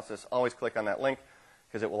dump analysis, always click on that link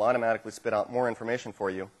because it will automatically spit out more information for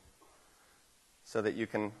you so that you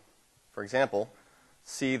can, for example,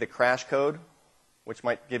 see the crash code, which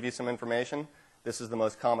might give you some information. This is the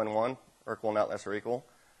most common one, equal, not less or equal.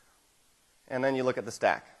 And then you look at the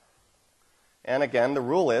stack. And again, the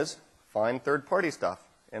rule is find third-party stuff.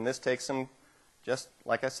 And this takes some, just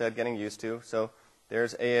like I said, getting used to. So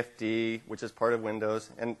there's AFD, which is part of Windows.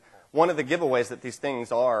 And one of the giveaways that these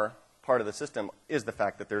things are part of the system is the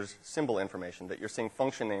fact that there's symbol information, that you're seeing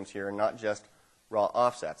function names here and not just raw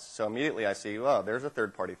offsets. So immediately I see, well, there's a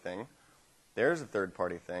third-party thing, there's a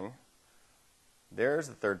third-party thing, there's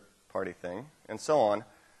a third-party thing, and so on.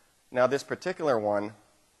 Now this particular one,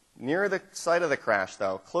 near the site of the crash,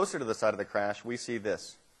 though, closer to the site of the crash, we see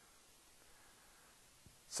this.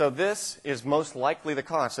 So this is most likely the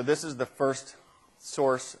cause. So this is the first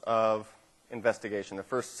source of investigation, the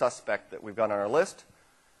first suspect that we've got on our list.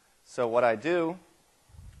 So what I do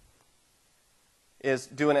is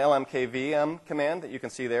do an lmkvm command that you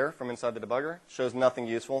can see there from inside the debugger. Shows nothing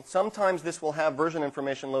useful. Sometimes this will have version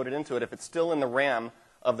information loaded into it. If it's still in the RAM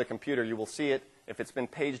of the computer, you will see it. If it's been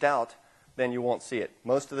paged out, then you won't see it.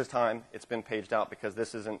 Most of the time, it's been paged out because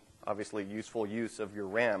this isn't obviously useful use of your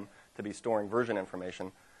RAM to be storing version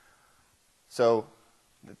information. So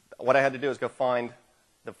what I had to do is go find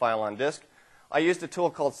the file on disk. I used a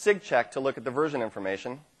tool called SIGCheck to look at the version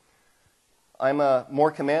information. I'm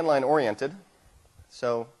more command line oriented.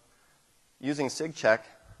 So using SIGCheck,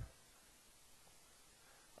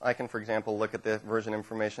 I can, for example, look at the version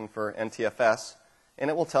information for NTFS, and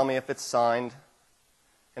it will tell me if it's signed,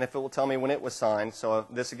 and if it will tell me when it was signed. So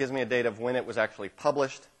this gives me a date of when it was actually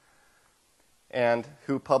published, and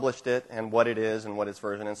who published it, and what it is, and what its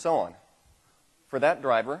version, and so on. For that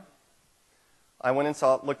driver, I went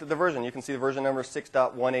and looked at the version. You can see the version number is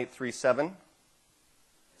 6.1837.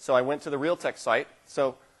 So I went to the Realtek site.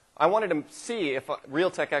 So I wanted to see if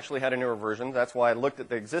Realtek actually had a newer version. That's why I looked at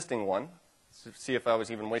the existing one to see if I was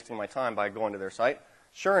even wasting my time by going to their site.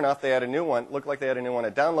 Sure enough, they had a new one. Looked like they had a new one. I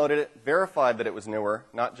downloaded it, verified that it was newer,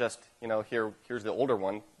 not just, here's the older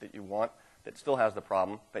one that you want that still has the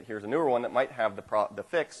problem, but here's a newer one that might have the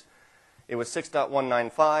fix. It was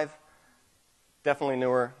 6.195. Definitely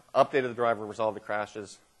newer. Updated the driver, resolved the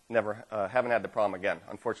crashes. Never, haven't had the problem again.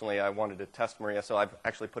 Unfortunately, I wanted to test Maria, so I've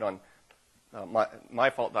actually put on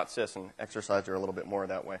myfault.sys and exercised her a little bit more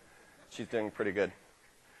that way. She's doing pretty good.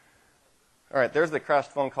 All right, there's the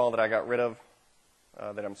crashed phone call that I got rid of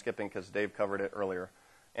that I'm skipping because Dave covered it earlier.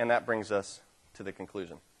 And that brings us to the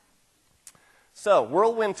conclusion. So,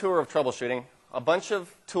 whirlwind tour of troubleshooting. A bunch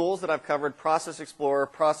of tools that I've covered: Process Explorer,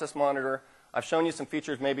 Process Monitor. I've shown you some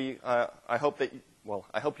features maybe I hope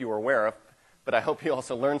you were aware of, but I hope you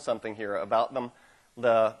also learned something here about them.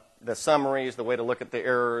 The summaries, the way to look at the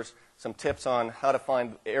errors, some tips on how to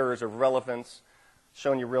find errors of relevance,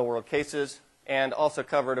 shown you real-world cases, and also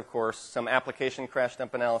covered, of course, some application crash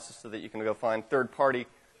dump analysis so that you can go find third-party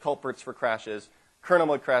culprits for crashes, kernel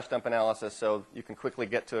mode crash dump analysis so you can quickly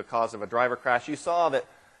get to a cause of a driver crash. You saw that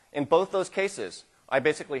in both those cases, I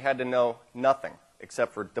basically had to know nothing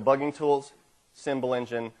except for debugging tools, symbol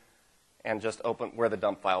engine, and just open where the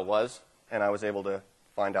dump file was, and I was able to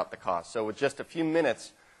find out the cause. So with just a few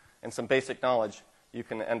minutes and some basic knowledge, you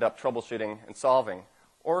can end up troubleshooting and solving,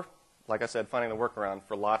 or, like I said, finding the workaround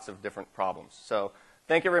for lots of different problems. So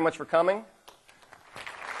thank you very much for coming.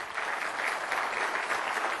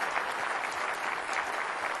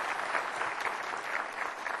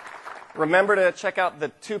 Remember to check out the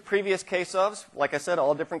 2 previous case ofs. Like I said,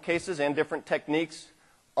 all different cases and different techniques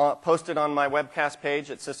posted on my webcast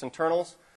page at Sysinternals.